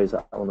any of those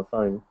that are on the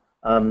phone,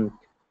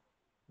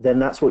 then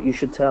that's what you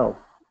should tell.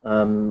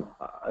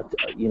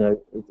 You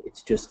know,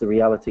 it's just the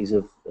realities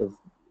of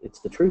it's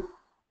the truth,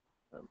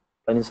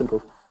 plain and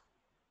simple.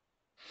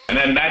 And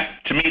then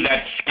that, to me,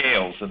 that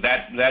scales.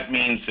 That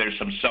means there's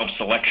some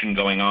self-selection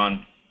going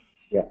on.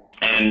 Yeah.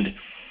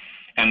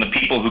 And the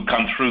people who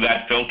come through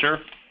that filter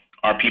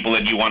are people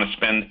that you want to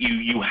spend,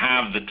 you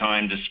have the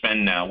time to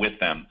spend now with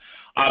them.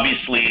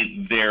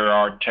 Obviously, there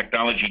are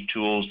technology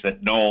tools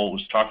that Noel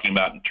was talking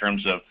about in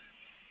terms of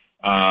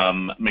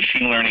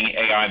machine learning,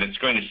 AI, that's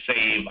going to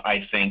save,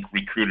 I think,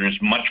 recruiters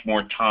much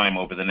more time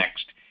over the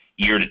next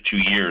year to 2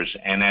 years.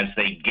 And as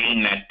they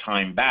gain that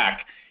time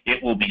back,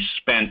 it will be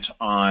spent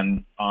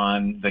on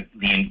the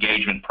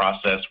engagement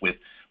process with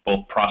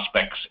both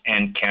prospects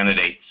and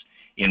candidates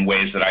in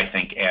ways that I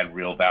think add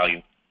real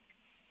value.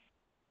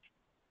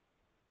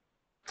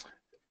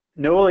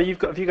 Noel,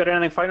 have you got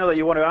anything final that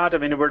you want to add? I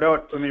mean,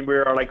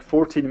 we're like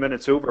 14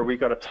 minutes over. We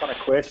got a ton of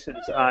questions,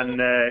 and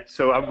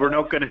so we're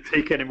not going to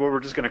take any more. We're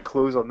just going to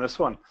close on this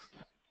one.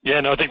 Yeah,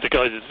 no, I think the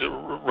guys is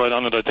right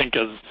on it. I think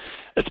as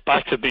it's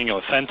back to being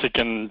authentic,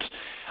 and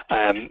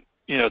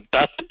you know,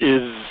 that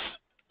is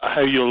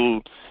how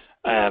you'll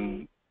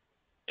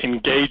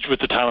engage with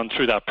the talent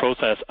through that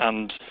process.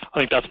 And I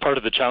think that's part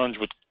of the challenge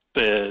with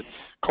the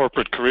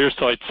corporate career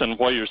sites and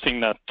why you're seeing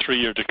that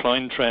 3-year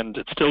decline trend.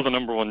 It's still the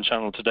 #1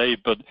 channel today,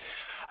 but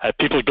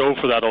people go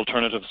for that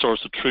alternative source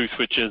of truth,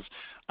 which is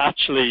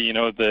actually, you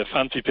know, the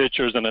fancy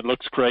pictures and it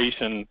looks great,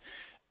 and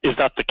is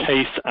that the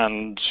case,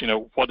 and, you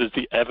know, what is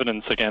the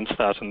evidence against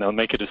that, and they'll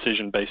make a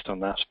decision based on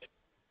that.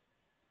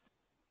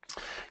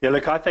 Yeah,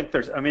 look, I think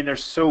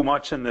there's so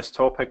much in this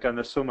topic, and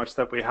there's so much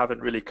that we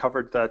haven't really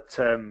covered that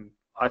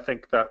I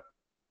think that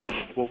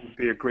what would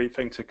be a great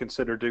thing to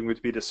consider doing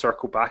would be to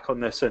circle back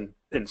on this in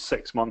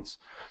 6 months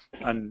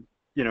and,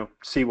 you know,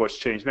 see what's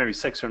changed, maybe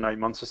 6 or 9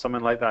 months or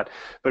something like that.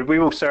 But we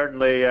will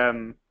certainly,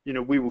 you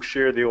know, we will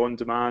share the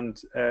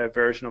on-demand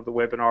version of the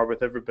webinar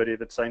with everybody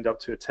that signed up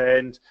to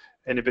attend.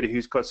 Anybody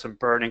who's got some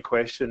burning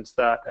questions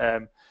that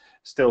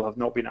still have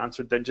not been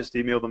answered, then just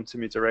email them to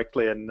me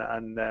directly, and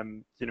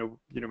you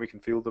know, we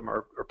can field them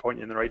or point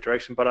you in the right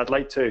direction. But I'd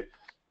like to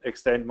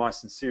extend my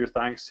sincere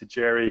thanks to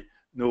Gerry,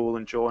 Noel,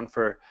 and John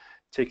for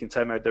taking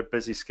time out of their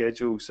busy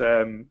schedules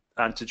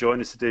and to join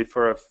us today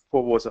for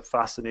what was a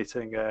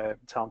fascinating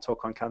talent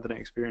talk on candidate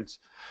experience.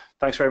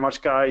 Thanks very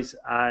much, guys,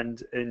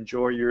 and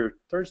enjoy your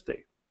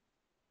Thursday.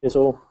 Yes,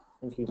 all.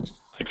 Thank you.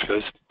 Thanks,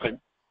 guys. Bye.